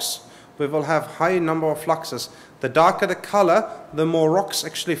of rocks, we will have high number of fluxes. The darker the color, the more rocks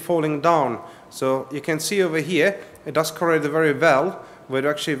actually falling down. So you can see over here, it does correlate very well with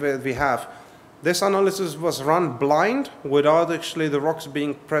actually what we have. This analysis was run blind without actually the rocks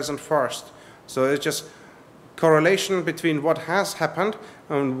being present first. So it's just correlation between what has happened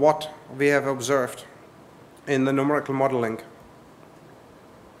and what we have observed in the numerical modeling.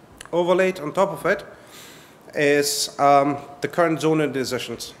 Overlaid on top of it is the current zoning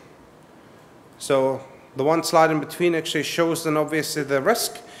decisions. So the one slide in between actually shows then obviously the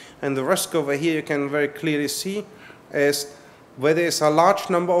risk, and the risk over here you can very clearly see is where there is a large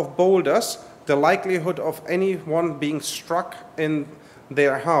number of boulders, the likelihood of anyone being struck in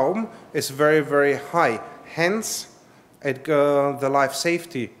their home is very, very high. Hence, the life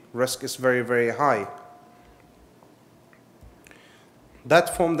safety risk is very, very high.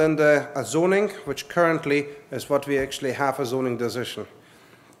 That formed then the zoning, which currently is what we actually have a zoning decision.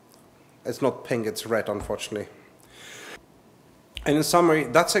 It's not pink, it's red, unfortunately. And in summary,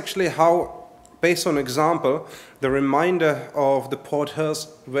 that's actually how, based on example, the remainder of the Port Hills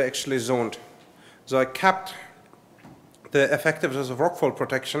were actually zoned. So I capped the effectiveness of rockfall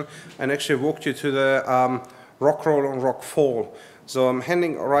protection and actually walked you to the rock roll and rock fall. So I'm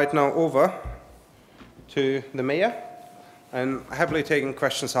handing right now over to the mayor and happily taking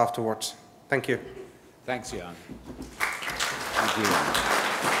questions afterwards. Thank you. Thanks, Jan. Thank you.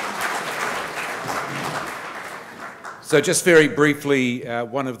 So just very briefly,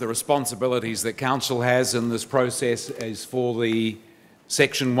 one of the responsibilities that Council has in this process is for the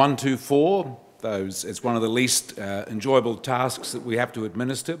Section 124. It's one of the least enjoyable tasks that we have to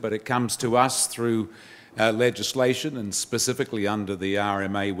administer, but it comes to us through legislation, and specifically under the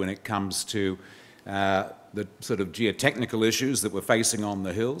RMA when it comes to the sort of geotechnical issues that we're facing on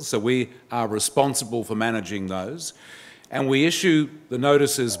the hills. So we are responsible for managing those. And we issue the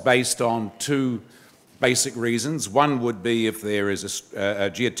notices based on two basic reasons. One would be if there is a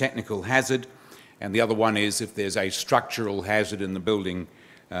geotechnical hazard, and the other one is if there's a structural hazard in the building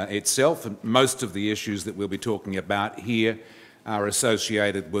itself. And most of the issues that we'll be talking about here are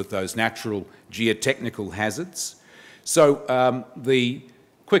associated with those natural geotechnical hazards. So the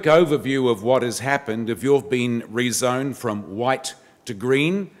quick overview of what has happened: if you've been rezoned from white to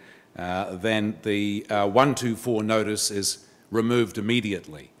green, then the 124 notice is removed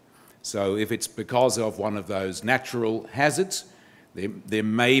immediately. So if it's because of one of those natural hazards, there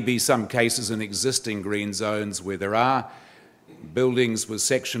may be some cases in existing green zones where there are buildings with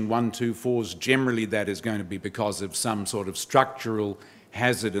section 124s. Generally that is going to be because of some sort of structural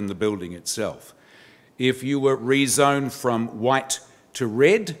hazard in the building itself. If you were rezoned from white to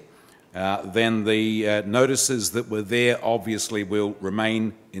red, then the notices that were there obviously will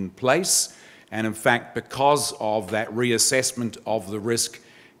remain in place. And in fact, because of that reassessment of the risk,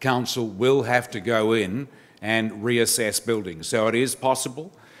 council will have to go in and reassess buildings. So it is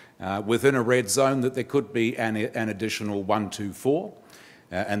possible within a red zone that there could be an additional 124,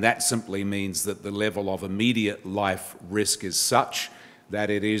 and that simply means that the level of immediate life risk is such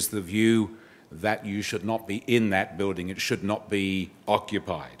that it is the view that you should not be in that building, it should not be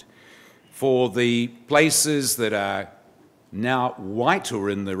occupied. For the places that are now white or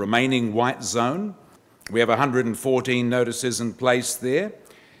in the remaining white zone, we have 114 notices in place there.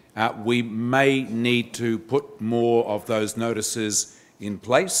 We may need to put more of those notices in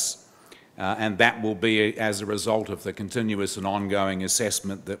place, and that will be as a result of the continuous and ongoing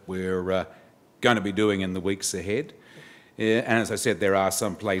assessment that we're going to be doing in the weeks ahead. And as I said, there are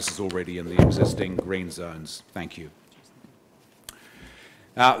some places already in the existing green zones. Thank you.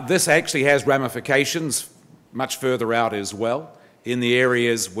 This actually has ramifications much further out as well, in the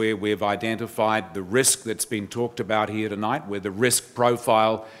areas where we've identified the risk that's been talked about here tonight, where the risk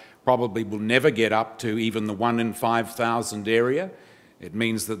profile probably will never get up to even the 1 in 5,000 area. It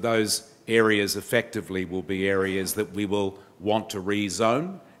means that those areas effectively will be areas that we will want to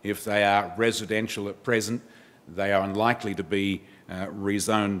rezone. If they are residential at present, they are unlikely to be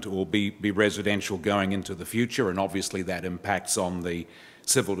rezoned or be residential going into the future, and obviously that impacts on the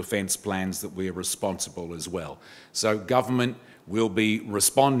civil defence plans that we're responsible as well. So government will be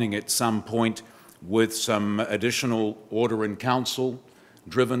responding at some point with some additional order in council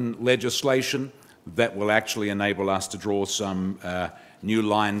driven legislation that will actually enable us to draw some new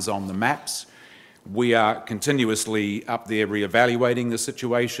lines on the maps. We are continuously up there re-evaluating the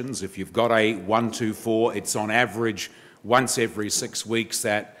situations. If you've got a 124, it's on average once every 6 weeks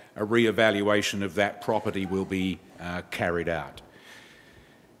that a re-evaluation of that property will be carried out.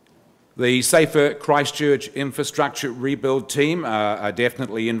 The Safer Christchurch Infrastructure Rebuild team are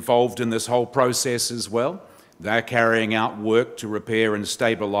definitely involved in this whole process as well. They're carrying out work to repair and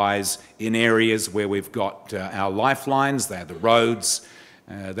stabilise in areas where we've got our lifelines. They're the roads,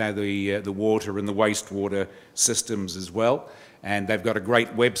 they're the water and the wastewater systems as well. And they've got a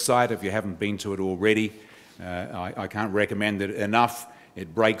great website if you haven't been to it already. I can't recommend it enough.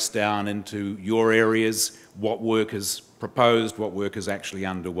 It breaks down into your areas, what work is proposed, what work is actually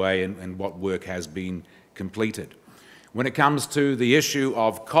underway, and what work has been completed. When it comes to the issue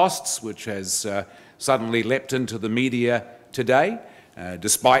of costs, which has suddenly leapt into the media today,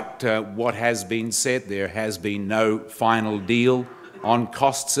 despite what has been said, there has been no final deal on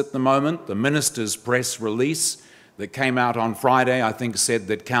costs at the moment. The Minister's press release that came out on Friday, I think, said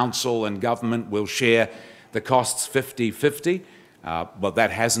that council and government will share the costs 50-50. But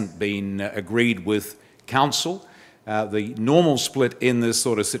that hasn't been agreed with council. The normal split in this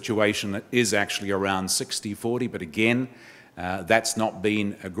sort of situation is actually around 60-40, but again, that's not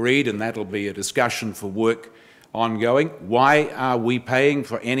been agreed, and that'll be a discussion for work ongoing. Why are we paying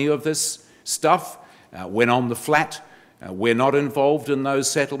for any of this stuff? When on the flat, we're not involved in those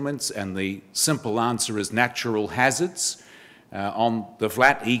settlements, and the simple answer is natural hazards. On the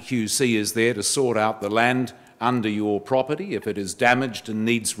flat, EQC is there to sort out the land under your property if it is damaged and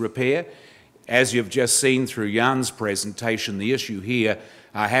needs repair. As you've just seen through Jan's presentation, the issue here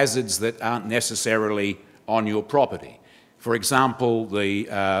are hazards that aren't necessarily on your property. For example, the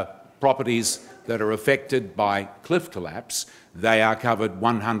properties that are affected by cliff collapse, they are covered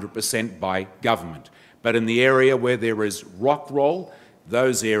 100% by government. But in the area where there is rock roll,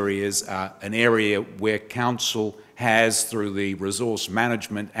 those areas are an area where council has, through the Resource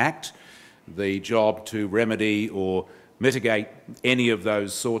Management Act, the job to remedy or mitigate any of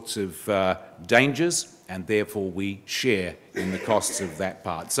those sorts of dangers, and therefore we share in the costs of that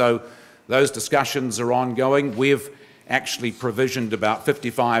part. So those discussions are ongoing. We've actually provisioned about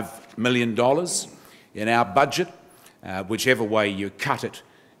 $55 million in our budget. Whichever way you cut it,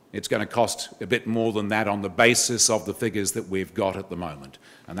 it's going to cost a bit more than that on the basis of the figures that we've got at the moment.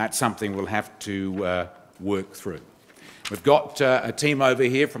 And that's something we'll have to work through. We've got a team over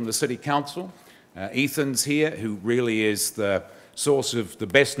here from the City Council. Ethan's here, who really is the source of the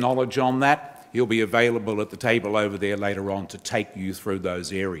best knowledge on that. He'll be available at the table over there later on to take you through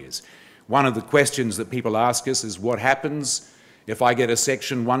those areas. One of the questions that people ask us is, what happens if I get a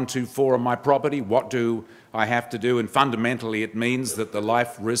Section 124 on my property? What do I have to do? And fundamentally it means that the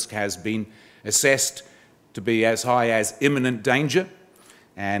life risk has been assessed to be as high as imminent danger,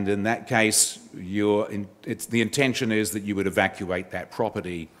 and in that case the intention is that you would evacuate that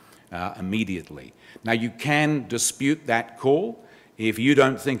property immediately. Now, you can dispute that call. If you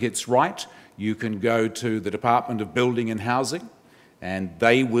don't think it's right, you can go to the Department of Building and Housing and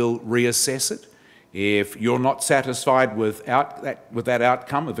they will reassess it. If you're not satisfied with that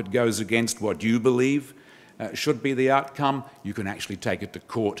outcome, if it goes against what you believe should be the outcome, you can actually take it to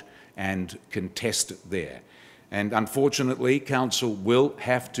court and contest it there. And unfortunately, Council will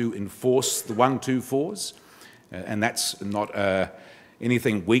have to enforce the 124s, and that's not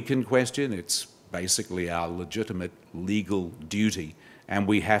anything we can question. It's basically our legitimate legal duty, and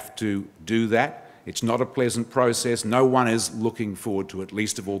we have to do that. It's not a pleasant process. No one is looking forward to it,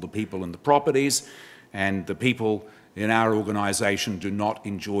 least of all the people in the properties, and the people in our organisation do not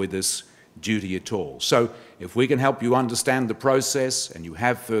enjoy this duty at all. So if we can help you understand the process and you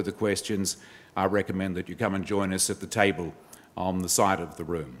have further questions, I recommend that you come and join us at the table on the side of the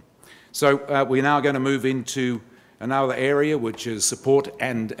room. So we're now going to move into another area, which is support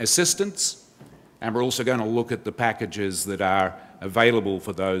and assistance, and we're also going to look at the packages that are available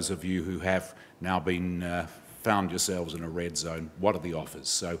for those of you who have now been found yourselves in a red zone. What are the offers?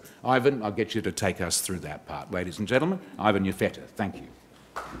 So Ivan, I'll get you to take us through that part. Ladies and gentlemen, Ivan Iafeta. Thank you.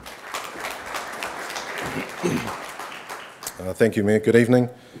 Thank you, Mayor. Good evening.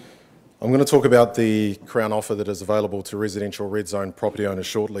 I'm going to talk about the Crown offer that is available to residential red zone property owners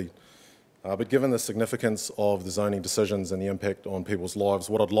shortly. But given the significance of the zoning decisions and the impact on people's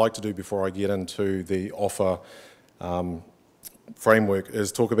lives, what I'd like to do before I get into the offer framework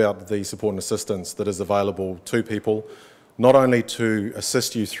is talk about the support and assistance that is available to people, not only to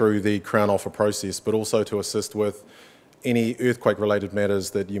assist you through the Crown offer process, but also to assist with any earthquake-related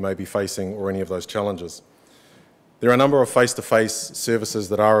matters that you may be facing or any of those challenges. There are a number of face-to-face services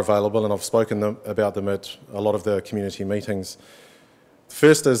that are available, and I've spoken about them at a lot of the community meetings. The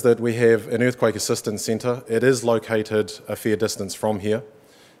first is that we have an Earthquake Assistance Centre. It is located a fair distance from here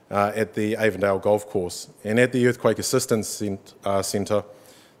at the Avondale Golf Course. And at the Earthquake Assistance Centre,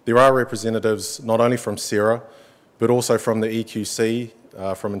 there are representatives not only from CERA, but also from the EQC,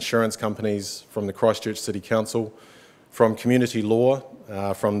 from insurance companies, from the Christchurch City Council, from community law,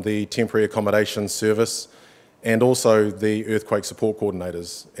 from the Temporary Accommodation Service, and also the earthquake support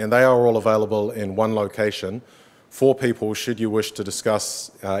coordinators. And they are all available in one location for people should you wish to discuss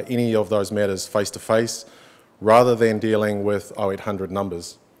any of those matters face-to-face, rather than dealing with 0800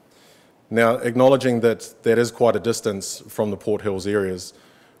 numbers. Now, acknowledging that that is quite a distance from the Port Hills areas,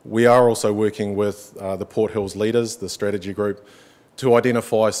 we are also working with the Port Hills leaders, the strategy group, to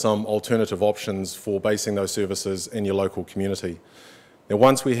identify some alternative options for basing those services in your local community. Now,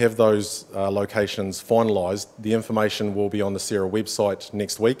 once we have those locations finalised, the information will be on the CERA website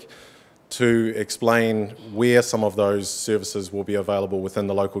next week to explain where some of those services will be available within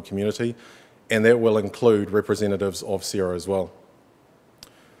the local community, and that will include representatives of CERA as well.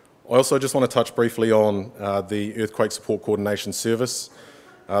 I also just want to touch briefly on the Earthquake Support Coordination Service,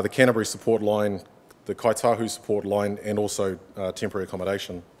 the Canterbury Support Line, the Kaitahu Support Line, and also temporary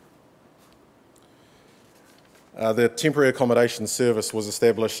accommodation. The Temporary Accommodation Service was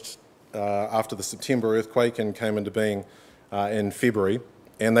established after the September earthquake and came into being in February,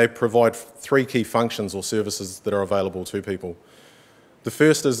 and they provide three key functions or services that are available to people. The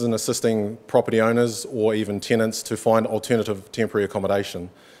first is in assisting property owners or even tenants to find alternative temporary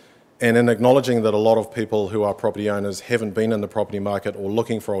accommodation. And in acknowledging that a lot of people who are property owners haven't been in the property market or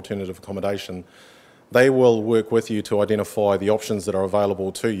looking for alternative accommodation, they will work with you to identify the options that are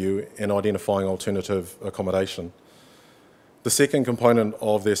available to you in identifying alternative accommodation. The second component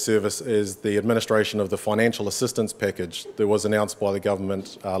of their service is the administration of the financial assistance package that was announced by the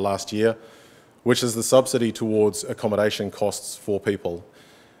government last year, which is the subsidy towards accommodation costs for people.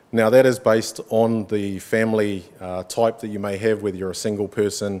 Now, that is based on the family type that you may have, whether you're a single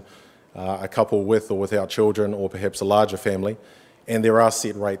person, a couple with or without children, or perhaps a larger family, and there are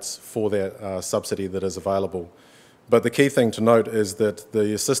set rates for that subsidy that is available. But the key thing to note is that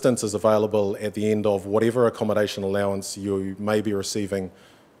the assistance is available at the end of whatever accommodation allowance you may be receiving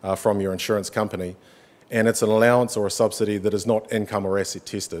from your insurance company, and it's an allowance or a subsidy that is not income or asset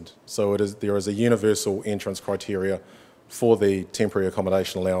tested. So there is a universal entrance criteria for the temporary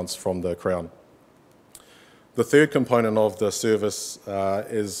accommodation allowance from the Crown. The third component of the service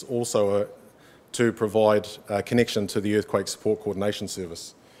is also to provide a connection to the Earthquake Support Coordination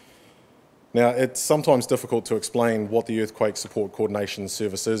Service. Now, it's sometimes difficult to explain what the Earthquake Support Coordination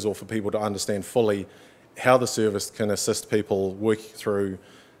Service is, or for people to understand fully how the service can assist people working through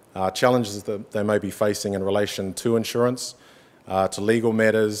challenges that they may be facing in relation to insurance, to legal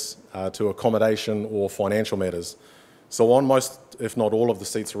matters, to accommodation or financial matters. So on most, if not all of the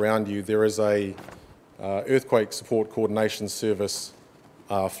seats around you, there is a Earthquake Support Coordination Service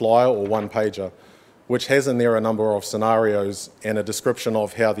flyer or one-pager, which has in there a number of scenarios and a description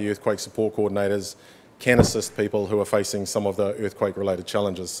of how the earthquake support coordinators can assist people who are facing some of the earthquake-related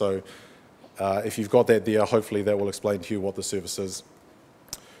challenges. So if you've got that there, hopefully that will explain to you what the service is.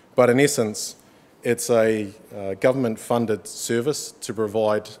 But in essence, it's a government-funded service to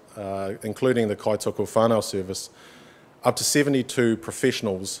provide, including the Kaituku Whānau service, up to 72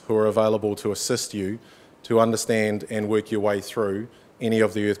 professionals who are available to assist you to understand and work your way through any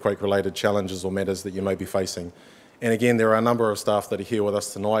of the earthquake-related challenges or matters that you may be facing. And again, there are a number of staff that are here with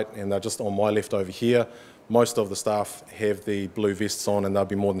us tonight, and they're just on my left over here. Most of the staff have the blue vests on, and they'll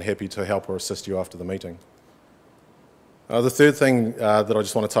be more than happy to help or assist you after the meeting. The third thing that I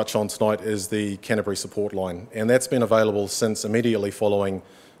just want to touch on tonight is the Canterbury support line, and that's been available since immediately following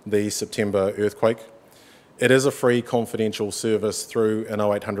the September earthquake. It is a free confidential service through an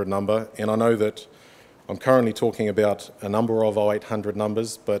 0800 number, and I know that I'm currently talking about a number of 0800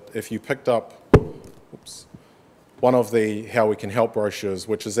 numbers, but if you picked up one of the How We Can Help brochures,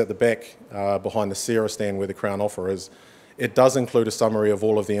 which is at the back behind the CERA stand where the Crown offer is, it does include a summary of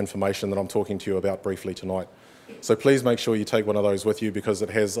all of the information that I'm talking to you about briefly tonight. So please make sure you take one of those with you, because it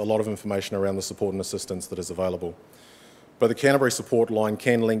has a lot of information around the support and assistance that is available. But the Canterbury support line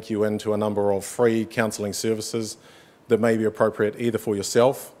can link you into a number of free counselling services that may be appropriate either for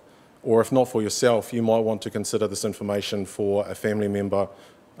yourself, or if not for yourself, you might want to consider this information for a family member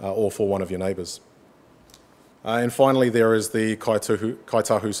or for one of your neighbours. And finally, there is the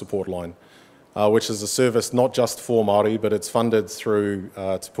Kaitahu support line, which is a service not just for Māori, but it's funded through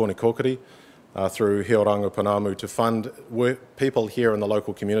Te Puni Kokiri, through Heorangu Panamu, to fund people here in the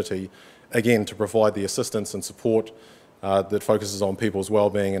local community, again, to provide the assistance and support that focuses on people's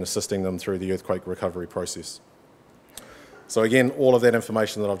well-being and assisting them through the earthquake recovery process. So again, all of that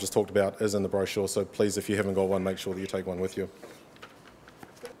information that I've just talked about is in the brochure, so please, if you haven't got one, make sure that you take one with you.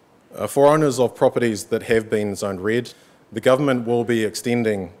 For owners of properties that have been zoned red, the government will be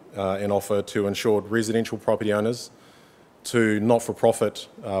extending an offer to insured residential property owners, to not-for-profit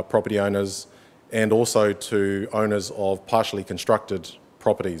property owners, and also to owners of partially constructed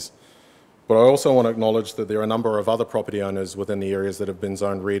properties. But I also want to acknowledge that there are a number of other property owners within the areas that have been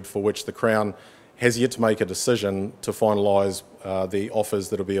zoned red for which the Crown has yet to make a decision to finalise the offers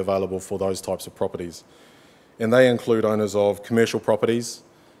that will be available for those types of properties. And they include owners of commercial properties,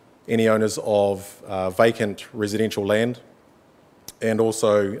 any owners of vacant residential land, and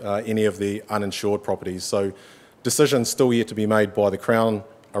also any of the uninsured properties. So decisions still yet to be made by the Crown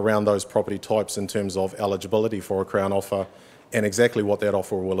around those property types in terms of eligibility for a Crown offer and exactly what that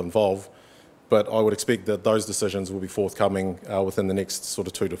offer will involve. But I would expect that those decisions will be forthcoming within the next sort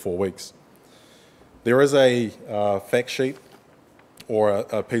of 2 to 4 weeks. There is a fact sheet or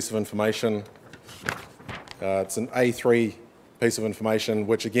a piece of information. It's an A3 piece of information,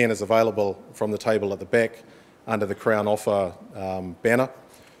 which again is available from the table at the back under the Crown offer banner,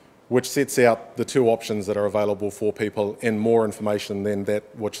 which sets out the two options that are available for people in more information than that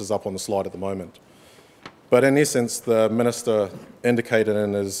which is up on the slide at the moment. But in essence, the Minister indicated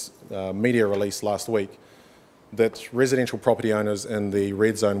in his media release last week that residential property owners in the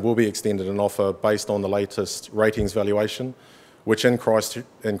red zone will be extended an offer based on the latest ratings valuation, which in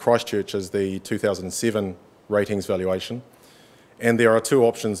Christchurch is the 2007 ratings valuation. And there are two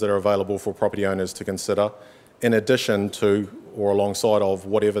options that are available for property owners to consider, in addition to or alongside of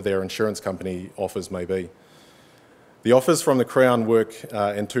whatever their insurance company offers may be. The offers from the Crown work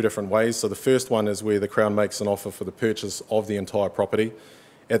in two different ways. So the first one is where the Crown makes an offer for the purchase of the entire property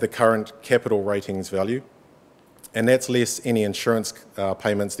at the current capital ratings value, and that's less any insurance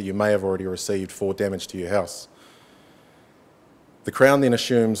payments that you may have already received for damage to your house. The Crown then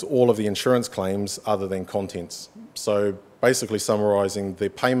assumes all of the insurance claims other than contents. So basically summarising, the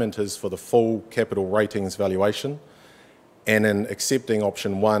payment is for the full capital ratings valuation, And in accepting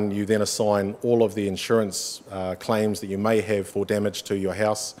option 1, you then assign all of the insurance claims that you may have for damage to your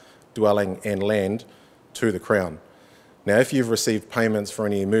house, dwelling and land to the Crown. Now, if you've received payments for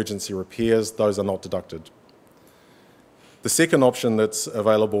any emergency repairs, those are not deducted. The second option that's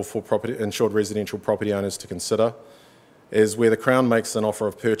available for insured residential property owners to consider is where the Crown makes an offer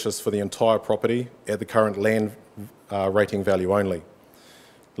of purchase for the entire property at the current land rating value only,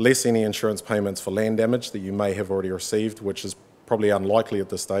 less any insurance payments for land damage that you may have already received, which is probably unlikely at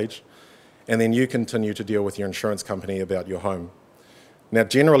this stage, and then you continue to deal with your insurance company about your home. Now,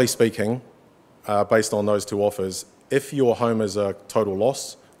 generally speaking, based on those two offers, if your home is a total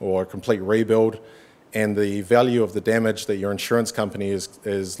loss or a complete rebuild and the value of the damage that your insurance company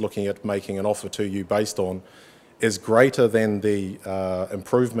is looking at making an offer to you based on is greater than the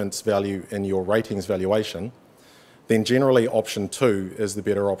improvements value in your ratings valuation, then generally option 2 is the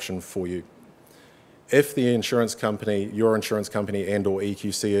better option for you. If the insurance company, your insurance company and or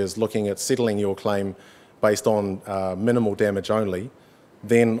EQC is looking at settling your claim based on minimal damage only,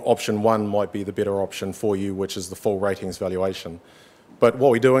 then option 1 might be the better option for you, which is the full ratings valuation. But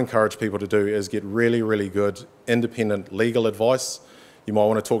what we do encourage people to do is get really, really good independent legal advice. You might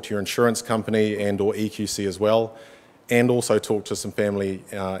want to talk to your insurance company and or EQC as well, and also talk to some family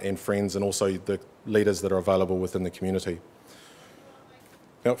and friends and also the leaders that are available within the community.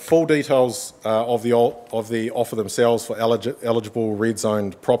 Now, full details of the offer themselves for eligible red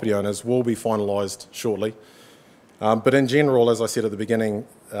zoned property owners will be finalised shortly. But in general, as I said at the beginning,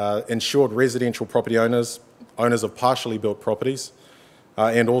 insured residential property owners, owners of partially built properties,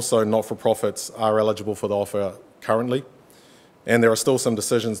 and also not-for-profits are eligible for the offer currently. And there are still some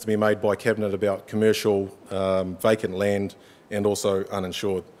decisions to be made by Cabinet about commercial, vacant land and also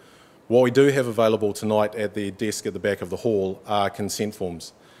uninsured. What we do have available tonight at the desk at the back of the hall are consent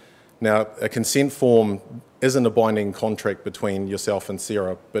forms. Now, a consent form isn't a binding contract between yourself and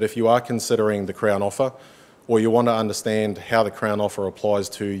CERA, but if you are considering the Crown offer, or you want to understand how the Crown offer applies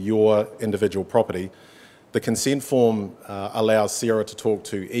to your individual property, the consent form allows CERA to talk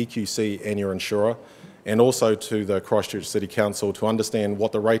to EQC and your insurer, and also to the Christchurch City Council to understand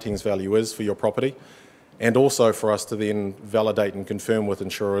what the ratings value is for your property, and also for us to then validate and confirm with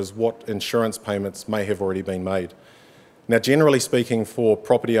insurers what insurance payments may have already been made. Now, generally speaking, for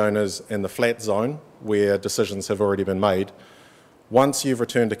property owners in the flat zone, where decisions have already been made, once you've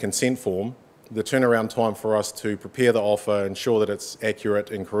returned a consent form, the turnaround time for us to prepare the offer, ensure that it's accurate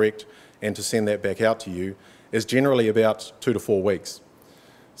and correct, and to send that back out to you is generally about 2 to 4 weeks.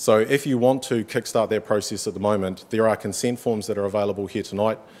 So if you want to kickstart that process at the moment, there are consent forms that are available here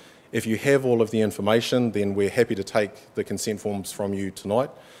tonight. If you have all of the information, then we're happy to take the consent forms from you tonight.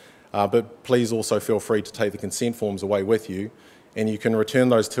 But please also feel free to take the consent forms away with you, and you can return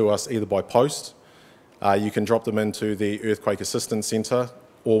those to us either by post, you can drop them into the Earthquake Assistance Centre,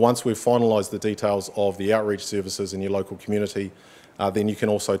 or once we've finalised the details of the outreach services in your local community, then you can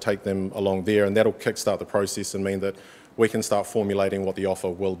also take them along there, and that'll kickstart the process and mean that we can start formulating what the offer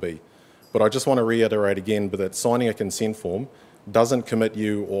will be. But I just want to reiterate again that signing a consent form doesn't commit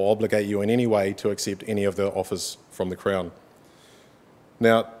you or obligate you in any way to accept any of the offers from the Crown.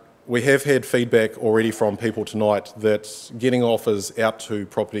 Now, we have had feedback already from people tonight that getting offers out to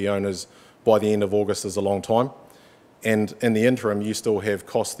property owners by the end of August is a long time, and in the interim you still have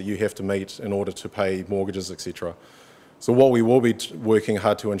costs that you have to meet in order to pay mortgages, etc. So what we will be working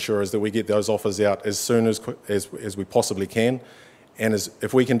hard to ensure is that we get those offers out as soon as we possibly can, and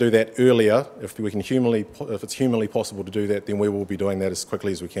if we can do that earlier, if it's humanly possible to do that, then we will be doing that as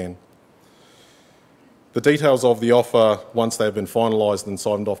quickly as we can. The details of the offer, once they've been finalised and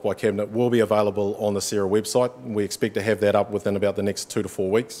signed off by Cabinet, will be available on the CERA website. We expect to have that up within about the next 2 to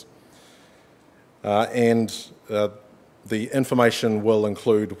 4 weeks. The information will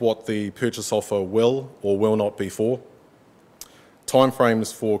include what the purchase offer will or will not be for,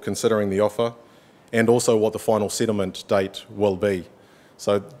 timeframes for considering the offer, and also what the final settlement date will be.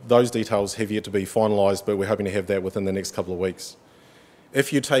 So those details have yet to be finalised, but we're hoping to have that within the next couple of weeks.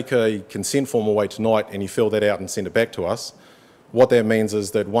 If you take a consent form away tonight and you fill that out and send it back to us, what that means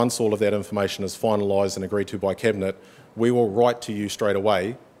is that once all of that information is finalised and agreed to by Cabinet, we will write to you straight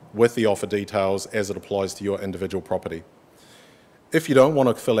away with the offer details as it applies to your individual property. If you don't want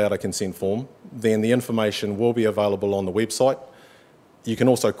to fill out a consent form, then the information will be available on the website. You can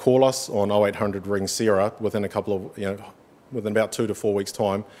also call us on 0800 ring CERA within within about 2 to 4 weeks'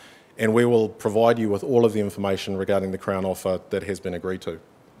 time, and we will provide you with all of the information regarding the Crown offer that has been agreed to.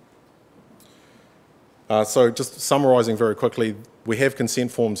 So just summarising very quickly, we have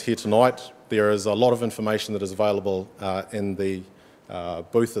consent forms here tonight. There is a lot of information that is available in the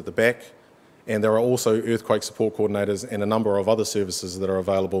booth at the back, And there are also earthquake support coordinators and a number of other services that are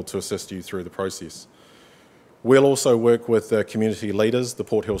available to assist you through the process. We'll also work with the community leaders, the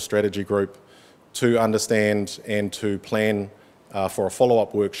Port Hill Strategy Group, to understand and to plan for a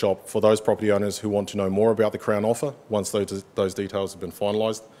follow-up workshop for those property owners who want to know more about the Crown offer once those details have been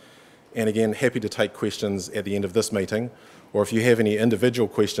finalised. And again, happy to take questions at the end of this meeting, or if you have any individual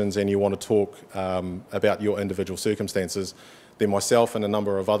questions and you want to talk about your individual circumstances, then myself and a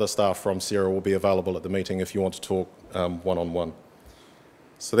number of other staff from CERA will be available at the meeting if you want to talk one-on-one.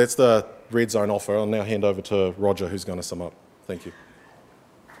 So that's the red zone offer. I'll now hand over to Roger, who's going to sum up. Thank you.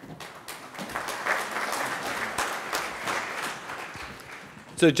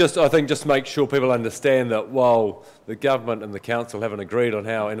 So I think just to make sure people understand that while the government and the council haven't agreed on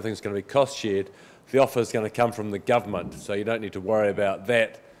how anything's going to be cost shared, the offer is going to come from the government, so you don't need to worry about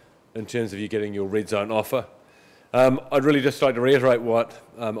that in terms of you getting your red zone offer. I'd really just like to reiterate what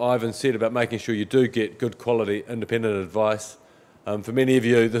Ivan said about making sure you do get good quality independent advice. For many of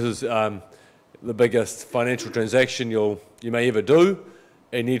you, this is the biggest financial transaction you may ever do,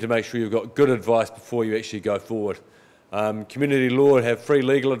 and you need to make sure you've got good advice before you actually go forward. Community law have free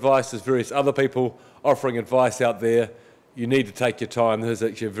legal advice. There's various other people offering advice out there. You need to take your time. This is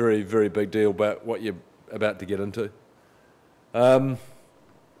actually a very, very big deal about what you're about to get into.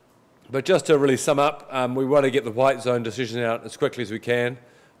 But just to really sum up, we want to get the white zone decision out as quickly as we can.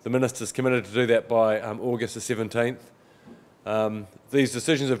 The Minister's committed to do that by August the 17th. These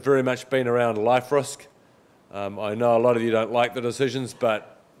decisions have very much been around life risk. I know a lot of you don't like the decisions,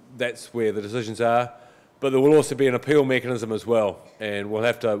 but that's where the decisions are. But there will also be an appeal mechanism as well, and we'll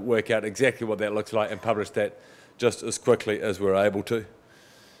have to work out exactly what that looks like and publish that just as quickly as we're able to.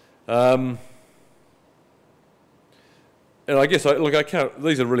 And I guess,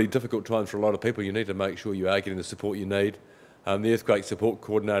 these are really difficult times for a lot of people. You need to make sure you are getting the support you need. The earthquake support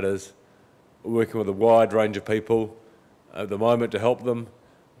coordinators are working with a wide range of people at the moment to help them.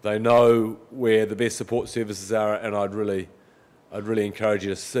 They know where the best support services are, and I'd really encourage you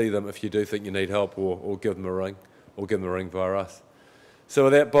to see them if you do think you need help, or give them a ring, or give them a ring via us. So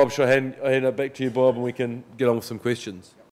with that, Bob, shall I hand it back to you, Bob, and we can get on with some questions.